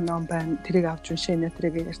айгуу гоё ном байна. Тэрийг авч уншаа нэ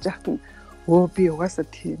тэрийг ярьж байхад нь би угаасаа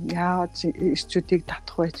тийм яаж ирчүүдийг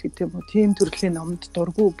татах байж гэдэг юм уу. Тийм төрлийн номд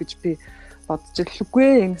дурггүй гэж би бодож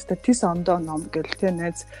ирлээ. Энэ статис ондоо ном гэл тийм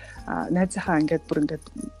найзынхаа ингээд бүр ингээд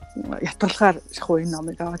ятгалахаар шахуу энэ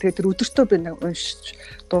номыг аваа. Тэгээд тэр өдөртөө би уншиж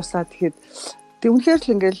дуусаад тэгээд үнэхээр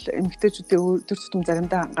л ингээл эмэгтэйчүүдийн өдөр тутам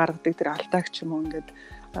заримдаа гаргадаг тэр алдаагч юм уу ингээд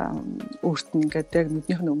өөрт нь ингээд яг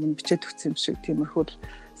нүднийх нь өмнө бичээд өгсөн юм шиг тиймэрхүү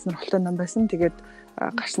сонирхолтой ном байсан. Тэгээд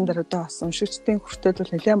гарсан дараа одоо бас уншигчдын хүртэл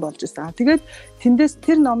бол нэлээд болж ирсэн. Тэгээд тэндээс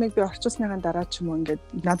тэр номыг би орчуулсныхаа дараа ч юм уу ингээд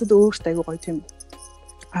надад өөртөө аягүй гоё тийм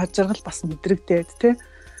ажиргал бас мэдрэгдээд тий.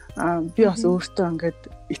 Би бас өөртөө ингээд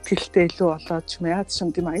ихтгэлтэй илүү болоод ч юм яа ч юм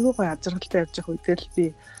тийм аягүй гоё ажиргалтай явж байгаа үедээ л би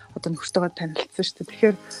одоо нөхөртөөгөө танилцсан шүү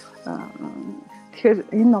дээ. Тэгэхээр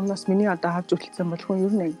энэ номноос миний одоо авч үлдсэн бол хүн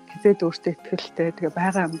ер нь хизээд өөртөө ихтгэлтэй тэгээ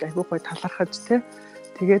байгаа юмд аягүй гоё талархаж тий.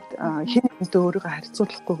 Тэгээд хин хүнтэй өөрийгөө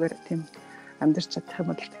харьцуулахгүйгээр тийм амьдарч чадах юм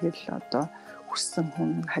бол тэгэл одоо хүссэн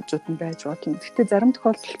хүн хажууд нь байж болно. Гэхдээ зарим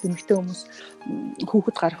тохиолдолд эмэгтэй хүмүүс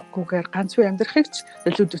хүүхэд гаргахгүйгээр ганц үе амьдрахыг ч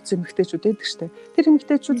илүү үтсэн эмэгтэйчүүд байдаг штэ. Тэр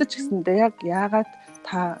эмэгтэйчүүд ч гэсэндээ яг яагаад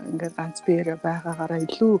та ингээд ганц биеэрээ байгаагаараа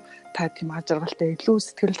илүү та тийм ажиргалтай илүү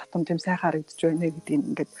сэтгэл татам тийм сайхан харагдаж байна гэдгийг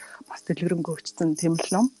ингээд бас дэлгэрэнгүй өгчсөн тийм л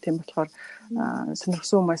ном. Тийм болохоор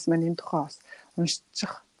сонирхсан хүмүүс маань энэ тухай бас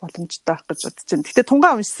уншчих боломжтой байх гэж бодож байна. Гэхдээ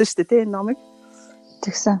тунгаа уншсан штэ тийм энэ номыг.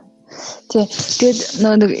 Тэгсэн. Тэгээд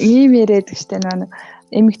нэг ийм яриад гэжтэй нэг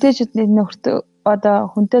эмэгтэйчүүдний нөхөртөө одоо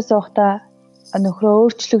хүнтэй суухдаа нөхрөө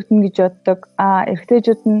өөрчлөгдөн гэж боддог.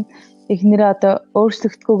 Эрэгтэйчүүд нь эхнэрээ одоо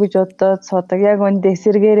өөрчлөгдөхгүй гэж бодоод суудаг. Яг үндэ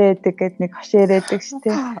эсэргээрээ байдаг гэд нэг хошоо яриадаг шүү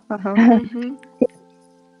дээ.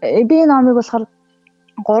 Би номыг болохоор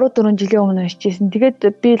 3-4 жилийн өмнө уншижсэн. Тэгээд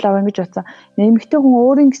би лав ингэж бодсон. Эмэгтэй хүн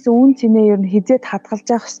өөрийн гэсэн үн цэнээ ер нь хизээд хадгалж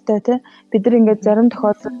явах хэрэгтэй тий. Бид нар ингээд зарим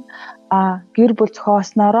тохиолдолд гэр бүл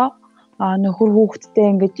зохиоснороо нөхөр хүүхэдтэй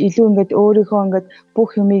ингээд илүү ингээд өөрийнхөө ингээд бүх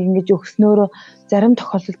юмыг ингээд өгснөөрөө зарим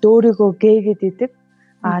тохиолдолд өөрийгөө гээгээд идэг.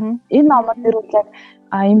 Энэ номод нэр үл яг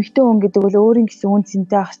эмэгтэй хүн гэдэг бол өөрийн гэсэн үн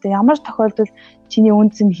цэнтэй байх хэрэгтэй. Ямар тохиолдолд чиний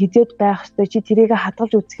үн цэн хизээд байх хэрэгтэй. Чи тэрийг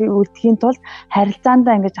хадгалж үлдэхийн тулд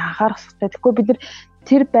харилцаандаа ингээд анхаарах хэрэгтэй. Тэгэхгүй бид нар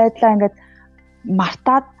тэр байдлаа ингээд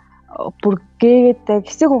мартаад бүр гээгээд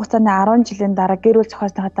хэсэг хугацааны 10 жилийн дараа гэр бүл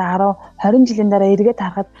зохиосныхаа 20 жилийн дараа эргээд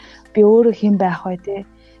харахад би өөрөө хэн байх вэ те.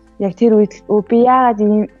 Яг тэр үед би яагаад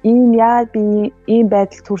би ийм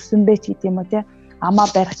байдалд хүрсэн бэ ч гэдэг юм уу те. Амаа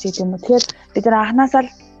барих ч гэдэг юм уу. Тэгэхээр бид нар анханасаа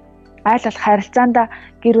л айл болох харилцаандаа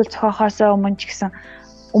гэр бүл зохиохоос өмнө ч гэсэн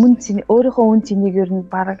өөрийнхөө үн цэнийг ер нь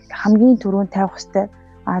баг хамгийн түрүүнд тавих хэрэгтэй.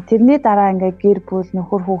 Тэрний дараа ингээд гэр бүл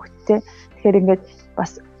нөхөр хүүхэдтэй. Тэгэхээр ингээд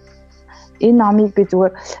бас энэ номыг би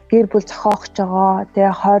зүгээр гэр бүл зохиох гэж байгаа.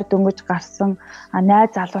 Тэгээ хойр дөнгөж гарсан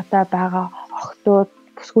найз залуутай байгаа охтууд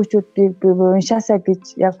бүсгүйчүүдийг би уншаасаа гэж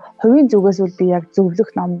яг хувийн зүгээс үл би яг зөвлөх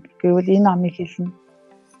ном гэвэл энэ номыг хэлнэ.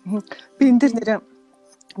 Би энэ дээр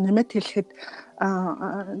нэмэт хэлэхэд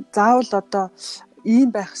заавал одоо ийм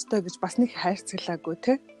байх ёстой гэж бас нэг хайрцаглаагүй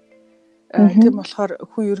тий. Тийм болохоор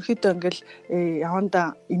хүн ерөөхдөө ингээл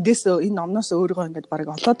явандаа эндээс энэ номноос өөрийгөө ингээд барыг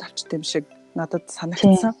олоод авчт юм шиг надад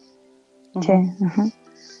санагдсан. Тийм.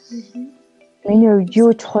 Миний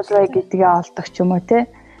юу чухал вэ гэдгээ олдог ч юм уу тий.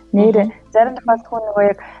 Нэр зарим тохиолдолд хүн нөгөө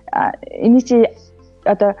яг энэ чи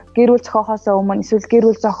одоо гэр бүл зохиохоос өмнө эсвэл гэр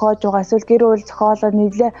бүл зохиож байгаа эсвэл гэр бүл зохиолоод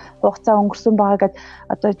нийлээ хугацаа өнгөрсөн байгаа гэд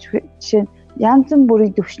одоо жишээ нь янз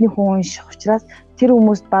бүрийн төвшний хүн унших учраас тэр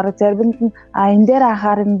хүмүүст бараг заримд нь энэ дээр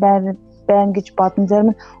анхаарал байна гэж бодон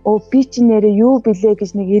зарим нь би чи нэрээ юу билээ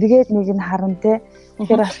гэж нэг эргээд нэг нь харна те.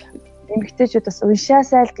 Тэгэхээр эмэгтэйчүүд бас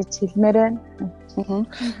уншаасай л гэж хэлмээр байна.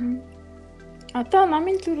 Одоо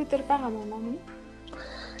намын зүрүүдээр байгаа мó ном.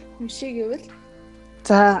 Уншиг гэвэл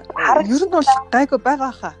за ер нь бол гайгүй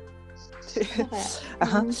байгаа хаа.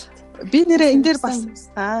 Аха. Би нэрээ энэ дээр бас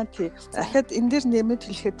тий. Дахиад энэ дээр нэмэт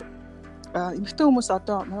хэлэхэд эмэгтэй хүмүүс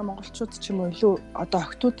одоо манай монголчууд ч юм уу илүү одоо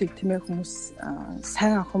охтуудыг тийм ээ хүмүүс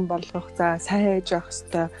сайн охин болгох, за сайн ээж авах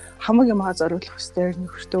хэвээр хамаг юмаа зориулах хэвээр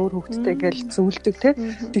нөхөртөө өөр хүүхдтэй гэж зөвлөдөг тий.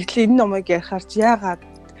 Тэгэхээр энэ номыг ярихаар ч яагаад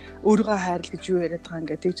өөрийгөө хайрл гэж юу яриад байгаа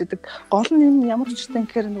ингээд тэгждэг. Гол нь юм ямар ч үстэй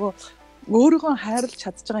гэхээр нөгөө өөрийгөө хайрлж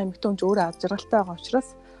чадж байгаа эмэгтэй хүн ч өөрөө аж аргалтай байгаа учраас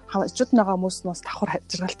хавчууд байгаа хүмүүс нь бас давхар аж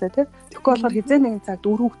аргалтай тий. Тэгэхгүй болохоор хизээ нэгэн цагт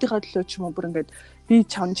өөр хүүхдийнхээ төлөө ч юм уу бүр ингээд би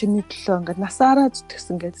чиний төлөө ингээд насаараа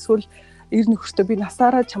зүтгэсэн ингээд эсвэл эр нөхөртөө би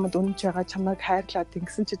насаараа чамд үнэнч байгаа чамайг хайрлаад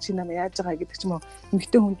ингэсэн чи чи намайг яаж байгаа гэдэг ч юм уу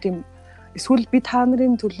эмэгтэй хүн тийм эсвэл би та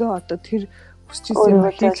нарын төлөө одоо тэр хүсэж ирсэн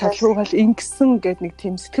юмыг залгуугаал ингэсэн гэдэг нэг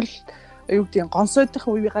тийм сэтгэл юу гэдэг гонсойдох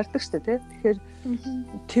үе гардаг шүү дээ тий. Тэгэхээр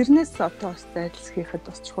тэрнээс одоо бас зайлсхийхэд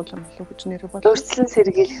бас чухал юм болов уу гэж нэр бодлоо. Өөрчлөн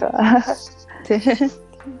сэргийлэх. Тий.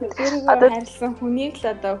 Одоо хайрлсан хүнийг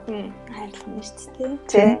л одоо хүн хайрлах нь шүү дээ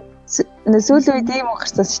тий. Сүүлийн үед ийм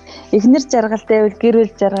гарсан шүү дээ. Эхнэр жаргалтай бол гэр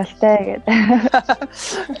бүл жаргалтай гэдэг.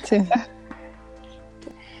 Тий.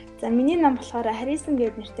 За миний ном болохоор Харрисон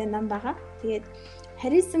гэдэг нэртэй ном байгаа. Тэгээд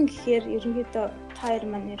Харрисон гэхээр ерөнхийдөө хоёр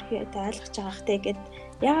маань ерөнхийдөө ойлгож байгаа хтэй гэд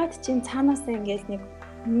ягаад чинь цаанаасаа ингээд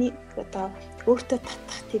нэг одоо өөртөө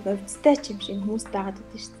татах тийм өвдөлтэй ч юм шиг хүмүүс байгаад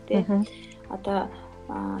байдаг шүү дээ. Одоо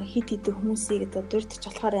хит хитэн хүмүүсийг одоо дурдж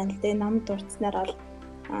болохоор байна л дээ. Ном дурдснаар бол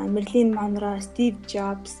Мерлин Монро, Стив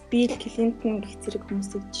Джобс, Билл Клинтон гэх зэрэг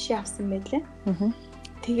хүмүүсийг жишээ авсан байлээ.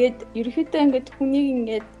 Тэгээд ерөнхийдөө ингээд хүнийг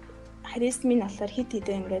ингээд харизмын болохоор хит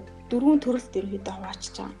хитэн ингээд дөрвөн төрөлд ерөнхийдөө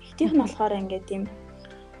хуваачиж байгаа. Ихтийнх нь болохоор ингээд тийм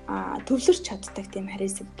төвлөрч чаддаг тийм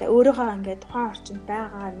харизмтай. Өөрөөгөө ингээд тухайн орчинд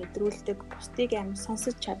байгаа мэдрүүлдэг, бусдыг амар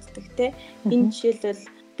сонсож чаддаг те. Энэ жишээлбэл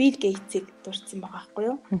Билл Гейтсийг дурдсан байгаа байхгүй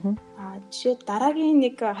юу? Жишээ дараагийн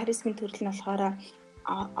нэг харизмын төрөл нь болохоор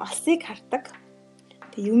алсыг хардаг.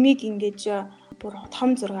 Тэг юмыг ингэж бүр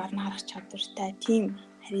том зургаар нь харах чадвартай тийм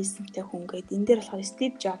харизмтай хүн гэдэг. Энэ дээр болохоор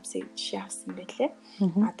Стив Джобсыг жишээ авсан байлээ.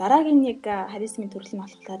 Дараагийн нэг харизмын төрөл нь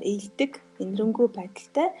болохоор ээлдэг, энэрэнгүй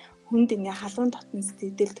байдалтай хүнд ингээ халуун дотн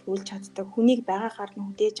сэтгэл төрүүлж чаддаг, хүнийг байгаагаар нь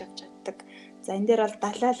хүлээж авч чаддаг. За энэ дээр бол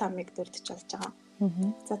Далай ламыг дурдж болж байгаа.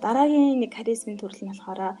 За дараагийн нэг харизмын төрөл нь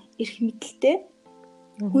болохоор эрх мэдэлтэй.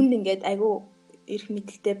 Хүнд ингээд айгүй эрх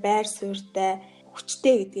мэдэлтэй, байр суурьтай,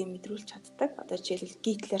 хүчтэй гэдгийг мэдрүүлж чаддаг. Одоо жишээлбэл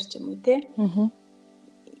Гитлер ч юм уу те.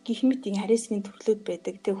 Гэх мэт ин харизмын төрлүүд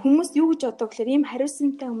байдаг. Тэг хүмүүс юу гэж боддог гэхээр ийм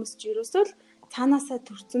харизмтай хүмүүс ч ерөөсөө л цаанаасаа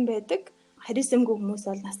төрсэн байдаг. Харизмгүй хүмүүс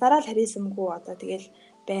бол насаараа л харизмгүй одоо тэгэл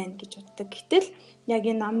байна гэж боддог. Гэтэл яг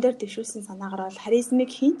энэ ном дээр дэвшүүлсэн санаагаар бол харизмыг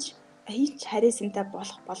хинч харизмтай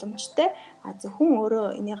болох боломжтой. Зөвхөн өөрөө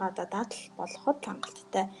энийг одоо дадал болгоход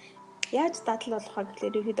хангалттай. Яаж дадал болгохоо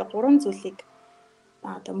гэхээр ерөөдөө 3 зүйлийг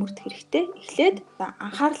одоо мөрдөх хэрэгтэй. Эхлээд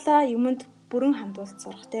анхаарлаа юмд бүрэн хандуулж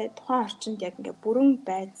сурах те. Тухайн орчинд яг ингээ бүрэн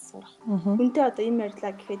байж сурах. Хүнтэй одоо юм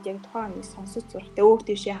ярьлаа гэхэд яг тухайн нэг сонсож сурах те. Өөр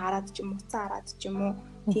дэвшээ хараад ч юм уу, уцаа хараад ч юм уу.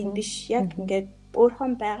 Тийм биш. Яг ингээ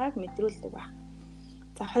өөрхөн байгааг мэдрүүлдэг байх.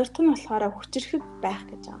 За хоёр дахь нь болохоор хүчрэхэд байх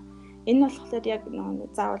гэж байгаа. Энэ болохоор яг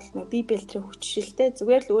заавал Библиэл тэр хүчшилтэй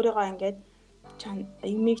зүгээр л өөрийгөө ингээд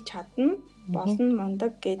юмыг чадна, болно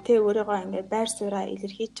мундаг гэдэг өөрийгөө ингээд байр сууриа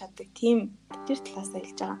илэрхийлж чаддаг тийм тэр талаас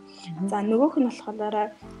хэлж байгаа. За нөгөөх нь болохоор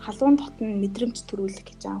халуун дотн мэдрэмж төрүүлэх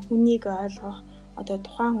гэж байгаа. Хүнийг ойлгох, одоо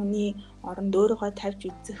тухайн хүний оронд өөрийгөө тавьж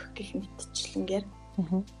үзэх гэх мэтчлэнгээр.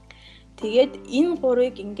 Тэгээд энэ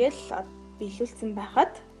гурыг ингээд биелүүлсэн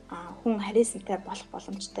байхад хүн харизмтай болох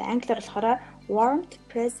боломжтой. Англиар болохоор warmth,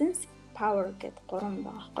 presence, power гэдэг 3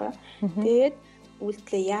 байгаа байхгүй юу. Тэгээд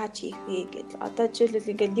үйлдэлээ яаж хийх вэ гэдэг. Одоо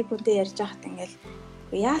жишээлбэл ингээд нэг хүнтэй ярьж байхад ингээд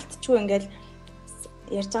яалтчгүй ингээд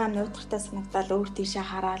ярьж байгаа нуудахтай санагдал өөр тийшээ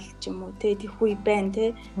хараад ч юм уу те тэхүү байна те.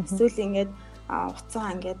 Эсвэл ингээд уцаа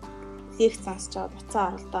ингээд лекц сонсож байгаа уцаа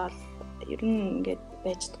оролдоод ер нь ингээд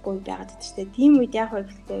байждаггүй байгаад байдаг шүү дээ. Тийм үед яах вэ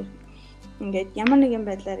гэхээр ингээд ямар нэгэн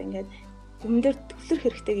байдлаар ингээд өмнөдөр төвлөрөх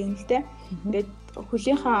хэрэгтэй юм л дээ. Ингээд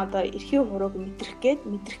хөлийнхаа одоо эрхийн хурууг мэдрэх гээд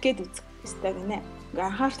үзэх хэрэгтэй гинэ. Ингээ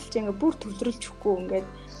анхаарч ингээ бүр төвлөрүүлж өгөхгүй ингээд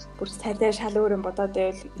бүр цайдаа шал өөрөн бодоод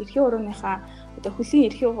байвал эрхийн хурууныхаа одоо хөлийн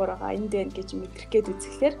эрхийн хуруугаа энд байна гэж мэдрэх гээд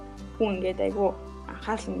үзэхлээр хүн ингээд айгүй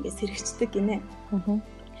анхаарал ингээ сэрэгчдэг гинэ.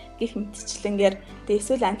 Гэх мэтчлэнгээр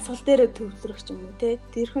эсвэл амьсгал дээр төвлөрөх ч юм уу те.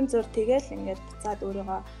 Тэрхэн зур тэгэл ингээд буцаад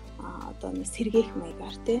өөрийгөө одоо нэг сэргээх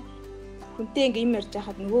маягаар те. Хүнтэй ингээ юм ярьж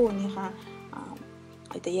байхад нөгөө хүнийхээ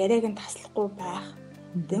одоо яриаг нь таслахгүй байх.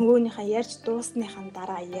 Нөгөөнийхээ ярьж дуусныхаа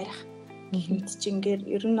дараа ярих. гэх мэтчингээр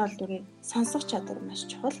ер нь бол ер нь сонсох чадвар маш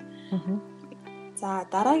чухал. За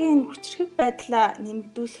дараагийн хүчрхэг байдлаа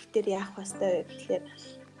нэмэгдүүлэх дээр яах вэ гэхээр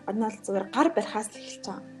онол зүгээр гар барихаас эхэлж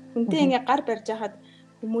байгаа. Хүнтэй ингээ гар барьж хахад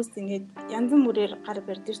хүмүүс ингээд янз бүрээр гар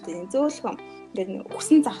барьж штэ. Зөөлхөн ингээд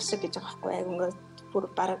өгсөн зах шиг гэж байгаа байхгүй яг ингээд бүр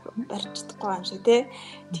бараг барьж чадахгүй юм шиг тий.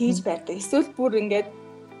 Тэгж барьдаг. Эсвэл бүр ингээд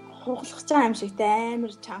хугалах чам юм шиг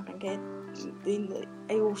амар чанга ингээд энэ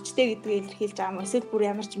аюу өвчтэй гэдгийг илэрхийлж байгаа юм. Эсвэл бүр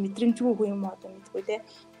ямар ч мэдрэмжгүй юм уу мэдгүй тий.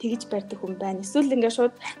 Тэгж барьдаг хүн байна. Эсвэл ингээд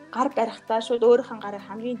шууд гар барихтаа шууд өөрийнхөө гарыг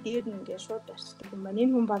хамгийн дээр нь ингээд шууд барьдаг хүн байна.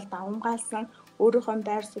 Энэ хүн бол давмгаалсан өөрийнхөө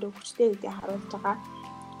байр суурийг хүчтэй гэдгийг харуулж байгаа.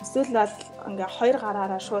 Эсвэл бол ингээ хоёр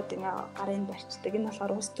гараараа шууд ингээ гарын барьцдаг. Энэ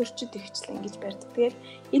болохоор ус төрчид ихчлэн ингэж барьдаг. Тэгээд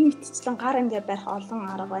энэ мэтчлэн гар ингээ барих олон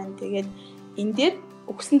арга байна. Тэгээд энэ дээр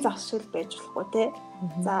өгсөн загшил байж болохгүй те.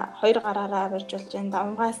 За хоёр гараараа барьж болж байна.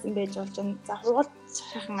 Давмгаалсан байж болж байна. За хугалт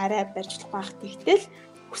шахан арай барьж болох байх. Тэгтэл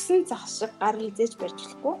өгсөн загшиг гар хизээж барьж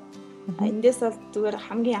болохгүй. Эндээс бол зүгээр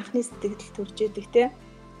хамгийн анхны сэтгэл төрж идэг те.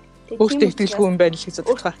 Өөртөө итгэлгүй юм байна л гэж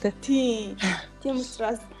бодох байх те. Тийм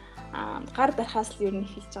учраас гар барихаас л ер нь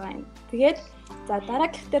эхэлж байгаа юм. Тэгээд за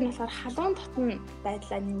дараагийнх дээр нь болохоор халуун дотн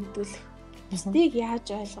байдлаа нэмэгдүүлэх. Бусдыг яаж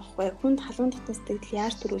ойлгох вэ? Хүнд халуун дотн сэтгэл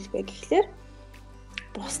яаж төрүүлэх вэ гэхлээр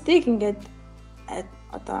бусдыг ингээд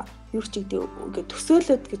одоо юу ч гэдэг ингээд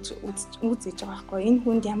төсөөлөд гэж үзэж байгаа байхгүй. Энэ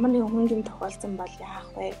хүнд ямар нэгэн хүнгийн тохиолдсон бол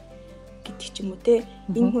яах вэ гэдэг ч юм уу те.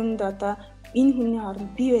 Энэ хүнд одоо энэ хүний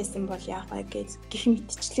оронд бий байсан бол яах вэ гэж гих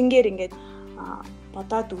мэтчлэнгээр ингээд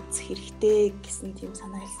бодоод үзэх хэрэгтэй гэсэн тийм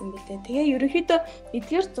санаа хэлсэн бэлээ. Тэгээ ерөнхийдөө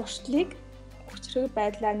эдгээр зуршлыг хүчрхэг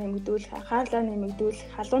байдлаа нэмэгдүүлэх, анхаарлаа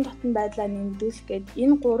нэмэгдүүлэх, халуун дотн байдлаа нэмэгдүүлэх гэд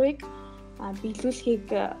энэ гурыг биелүүлэхийг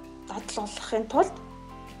дадлуулахын тулд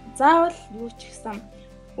заавал юу ч гэсэн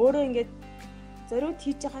өөрөө ингээд зориуд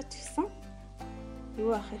хийж байгаа ч гэсэн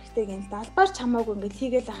юу авах хэрэгтэй гэнэ л да. Албаар чамаагүй ингээд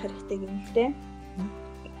хийгээл авах хэрэгтэй гэнэ л дээ.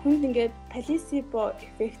 Хүнд ингээд placebo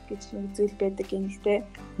effect гэж нэг зүйл байдаг юм л дээ.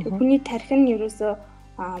 Хүний тархи нь ерөөсөө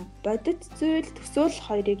бодит зүйл төсөөл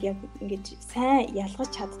хоёрыг яг ингэж сайн ялгаж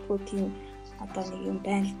чаддгүй тийм одоо нэг юм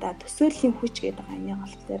байна л да. Төсөөлийн хүч гэдэг байгаа юм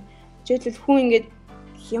болохоор жишээлбэл хүн ингээд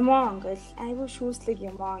хямаа ингээл айгүй шүүслэг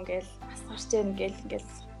юмаа ингээл асгарч яана ингээл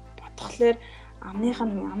бодхолоор амных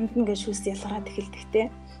нь амд нь гэж шүүс ялгараад эхэлдэгтэй.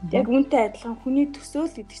 Яг үүнтэй адилхан хүний төсөөл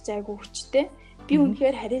гэдэг чинь айгүй хүчтэй. Би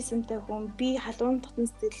үнэхээр харисантай хүн, би халуун дотн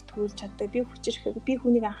сэтгэл төрүүлж чаддаг, би хүчрэхэг, би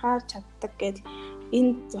хүнийг анхаарч чаддаг гэдэл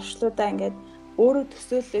энэ зуршлуудаа ингээд өөрөө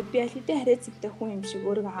төсөөлөө би аль хэдийн харисантай хүн юм шиг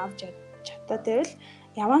өөрийгөө авч чадаад байвал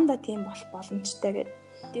явандаа тийм болох боломжтой гэдэг.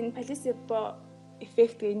 Энэ placebo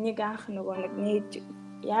effect гэх нэг анх нөгөө нэг нээж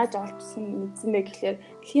яаж олдсон мэдсэн бэ гэхлээр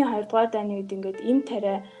дэлхийн 2 дугаар дайны үед ингээд эм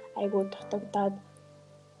тариа айгуу дутагдаад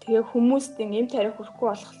тэгээ хүмүүст эм тариа хүрхгүй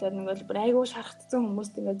болохоор нэг бол айгуу шархтсан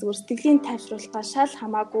хүмүүст ингээд зүгээр сэтгэлийн тайвшруулахаа шал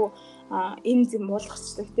хамаагүй эм зэм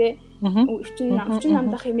уулгацдаг тий. Өвчин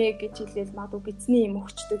намдах хэмээг гэж хэлээл магадгүй гизний юм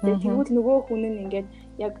өгчдөг тий. Тэгвэл нөгөө хүн нь ингээд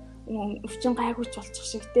яг өвчин гайхууч болчих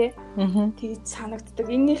шиг тий. Тэгж санагддаг.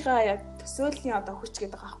 Эннийхээ яг төсөөлийн одоо хүч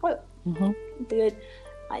гэдэг байгаа байхгүй юу? Тэгээд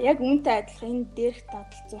яг үүнтэй адилхан энэ дээрх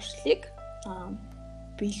дадал зуршлыг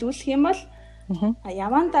биелүүлэх юм бол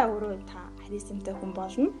явандаа өөрөө та харисантай хүн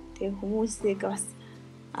болно. Тэгээ хүмүүсийг бас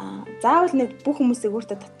заавал нэг бүх хүмүүсийг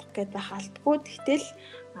өөртөө татах гэдэг байх алдгүй. Тэгтэл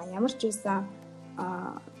ямар ч байсан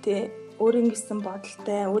тэгээ өөрийн гэсэн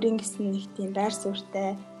бодолтой, өөрийн гэсэн нэг тийм байр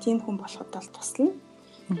суурьтай тийм хүн болоход бол туслана.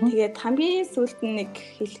 Тэгээд хамгийн сүүлд нэг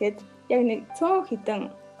хэлэхэд яг нэг цөөн хідэн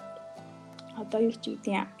одоо юу ч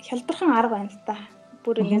гэдэг хялбархан арга байна л та.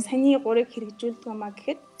 Бүр ингээд саяны 3-ыг хэрэгжүүлдэг юмаа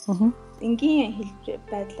гэхэд энгийн хэлбэр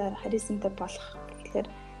байдлаар харисантай болох гэхэлэр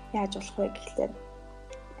яаж болох вэ гэхэлэр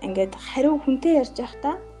ингээд хариу хүнтэй ярьж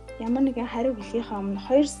байхдаа ямар нэгэн хариу хэлхийнхаа өмнө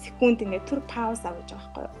 2 секунд ингээд түр пауз авах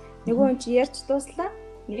байхгүй юу. Нөгөө хүн чи ярьж дууслаа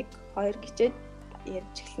 1 2 гэчээд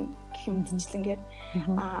ярьж эхэлнэ гэх мэтчлэнгээр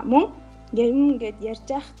мөн ингээд ярьж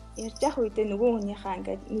явах үедээ нөгөө хүнийхээ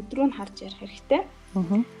ингээд өдрөө нь харж ярих хэрэгтэй.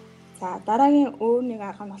 За дараагийн өөр нэг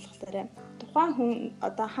арга нь болохоор тухайн хүн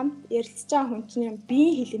одоо хамт ярилцж байгаа хүн чинь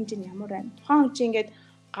биеийн хилэмж нь ямар байна? Тухайн хүн чинь ингээд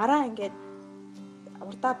гараа ингээд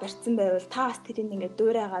урдаа барьсан байвал та бас тэрийг ингээд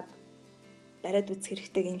дуурайгаад бариад үзэх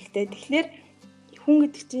хэрэгтэй юм л дээ. Тэгэхээр хүн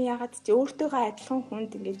гэдэг чинь ягаад ч өөртөөгөө адилхан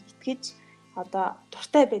хүнд ингээд итгэж одоо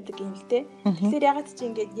дуртай байдаг юм л дээ. Тэгэхээр ягаад ч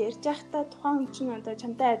ингээд ярьж байхдаа тухайн хүн чинь одоо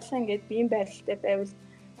чамтай адилхан ингээд биеийн байралтай байвал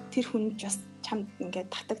тэр хүн ч бас чамд ингээд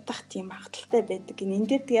татагдах тийм хангалттай байдаг. Энэ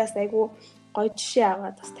дээр тэгээс айгүй гоё жишээ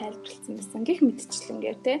аваад бас тайлбарлсан байсан. Гэх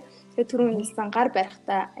мэтчлэнгээр тий. Тэгээ түрүүн хэлсэн гар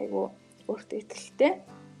барихтаа айгүй өөртөө итгэлтэй.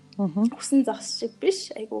 Хүсэн загас шиг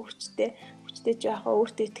биш айгүй хүчтэй ч яхаа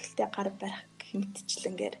өөртөө итгэлтэй гар барих гэх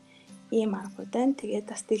мэтчлэнгээр ийм аргууд байна. Тэгээд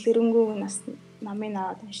бас дэлгэрэнгүй нас намын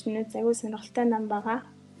аваад уншина. Айгүй сонирхолтой нам байгаа.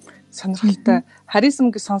 Сонирхолтой.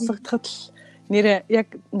 Харизм гэж сонсогдоход л нэр яг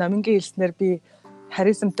номингийн хэлснээр би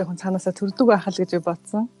харизмтай хүн цаанаасаа төрдөг байх л гэж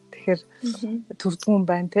бодсон. Тэгэхээр төрдгөө юм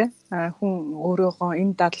байна те. Хүн өөрөөгөө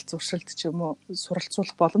энэ дадал зуршилт ч юм уу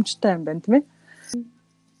суралцуулах боломжтой юм байна тийм ээ.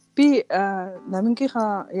 Би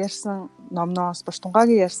номингийнхаа ярьсан номноос,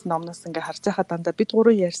 Баштунгагийн ярьсан номноос ингээ харж байхад дандаа бид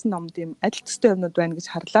гурван ярьсан номд юм адил төстэй юмнууд байна гэж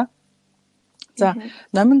харлаа. За,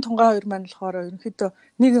 номын тунгаа хоёр маань болохоор ерөнхийдөө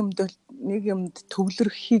нэг юмд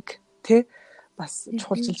төвлөрөхийг те бас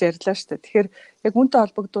чухалчилж ярьлаа шүү дээ. Тэгэхээр яг үүнтэй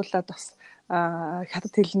холбогдуулаад бас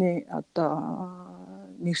хятад хэлний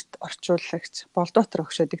нэрт орчуулагч Болдотор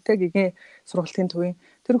өгшөөдөг те гинэ сургалтын төвийн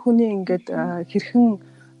тэр хүний ингээд хэрхэн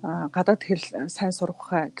гадаад хэл сайн сурах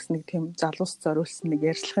гэсэн нэг тийм залуус зориулсан нэг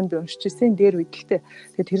ярьцлагыг би уншиж ирсэн дээр үедэлтэй.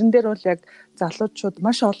 Тэгээд тэрэн дээр бол яг залуучууд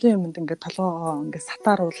маш олон юмд ингээд толгоо ингээд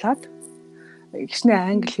сатааруулаад гişний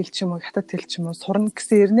англи хэл ч юм уу хятад хэл ч юм уу сурна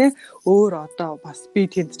гэсэн хэрнээ өөр одоо бас би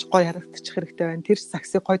тэнд ч гоё харагдчих хэрэгтэй байна. Тэр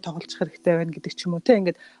саксыг гоё тоглож хэрэгтэй байна гэдэг ч юм уу те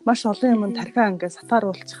ингээд маш олон юм тархиа ингээд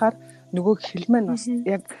сатааруулчихаар нөгөө хэл маань бас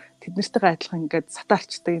яг тэднэртэйгээ адилхан ингээд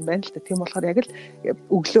сатаарчдаг юм байна л да. Тийм болохоор яг л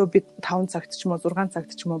өглөө би 5 цагт ч юм уу 6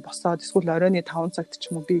 цагт ч юм уу босоод эсвэл оройны 5 цагт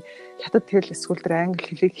ч юм уу би хятад хэл эсвэл тэр англи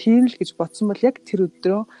хэлийг хийнэ л гэж бодсон бол яг тэр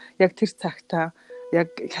өдрөө яг тэр цагтаа яг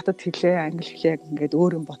хятад хэлээ англи хэлээ ингээд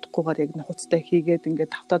өөр юм бодохгүйгээр яг нухацтай хийгээд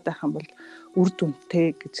ингээд тавтаад байх юм бол үр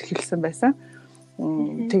дүнтэй гэж хэлсэн байсан.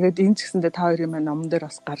 Тэгээд энэ ч гэсэндээ та хоёрын номон дээр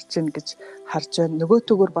бас гарч ийн гэж харж байна. Нөгөө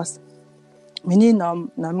төгөр бас миний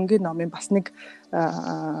номингийн номын бас нэг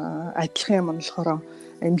адилхан юм болохоор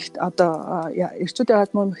эмэгт одоо эрчүүд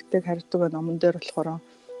яваад мөн эмэгтэйг харьдаг номон дээр болохоор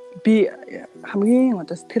би хамгийн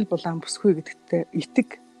одоо сэтгэл булаан бүсгүй гэдэгтээ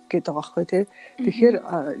итэг гэдэг байгаа байхгүй тий. Тэгэхээр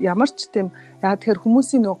ямар ч тийм яа тэгэхээр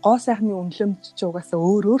хүмүүсийн нөгөө гоо сайхны үнэлэмж ч угаасаа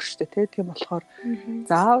өөр шүү дээ тий. Тийм болохоор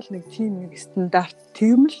заавал нэг тийм нэг стандарт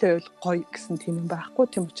тийм л байвал гоё гэсэн тийм юм байхгүй.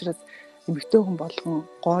 Тийм учраас эмэгтэй хүн болгон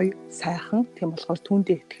гоё сайхан тийм болохоор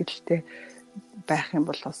түүндээ ихтгэлтэй байх юм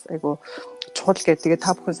бол бас айгу чухал гэдэг. Тэгээ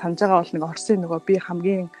та бүхэн санаж байгаа бол нэг Орсын нөгөө би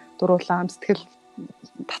хамгийн дуруулаан сэтгэл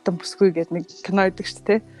татан бүсгүй гэдэг нэг кино байдаг шүү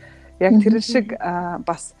дээ. Яг тэр шиг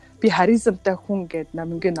бас би харизмтай хүн гэдэг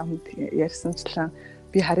номингийн номд ярьсанчлан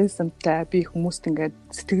би харизмтай би хүмүүст ингээд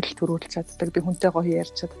сэтгэл төрүүлж чаддаг би хүнтэй гоё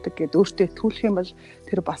ярьж чаддаг гэдэг өөртөө итгүүлэх юм бол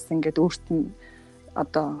тэр бас ингээд өөрт нь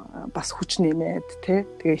одоо бас хүч нэмээд тий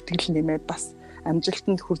тэгээ итгэл нэмээд бас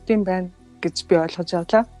амжилтанд хүрдэм байна гэж би ойлгож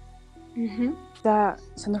авлаа. За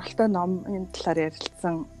сонирхолтой номын талаар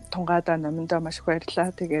ярилцсан Тунгаада номиндоо маш их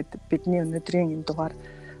баярлалаа. Тэгээд бидний өнөөдрийн энэ дугаар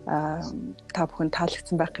та бүхэн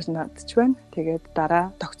таалагдсан байх гэж надад байна. Тэгээд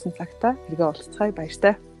дараа тогтсон цагтаа хэрэгээ уулзцгаая.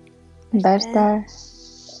 Баяртай. Баяртай.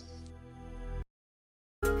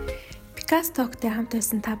 Пикас Токтэй хамт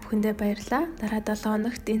байсан та бүхэндээ баярлалаа. Дараа 7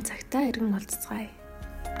 хоногт энэ цагтаа иргэн уулзцгаая.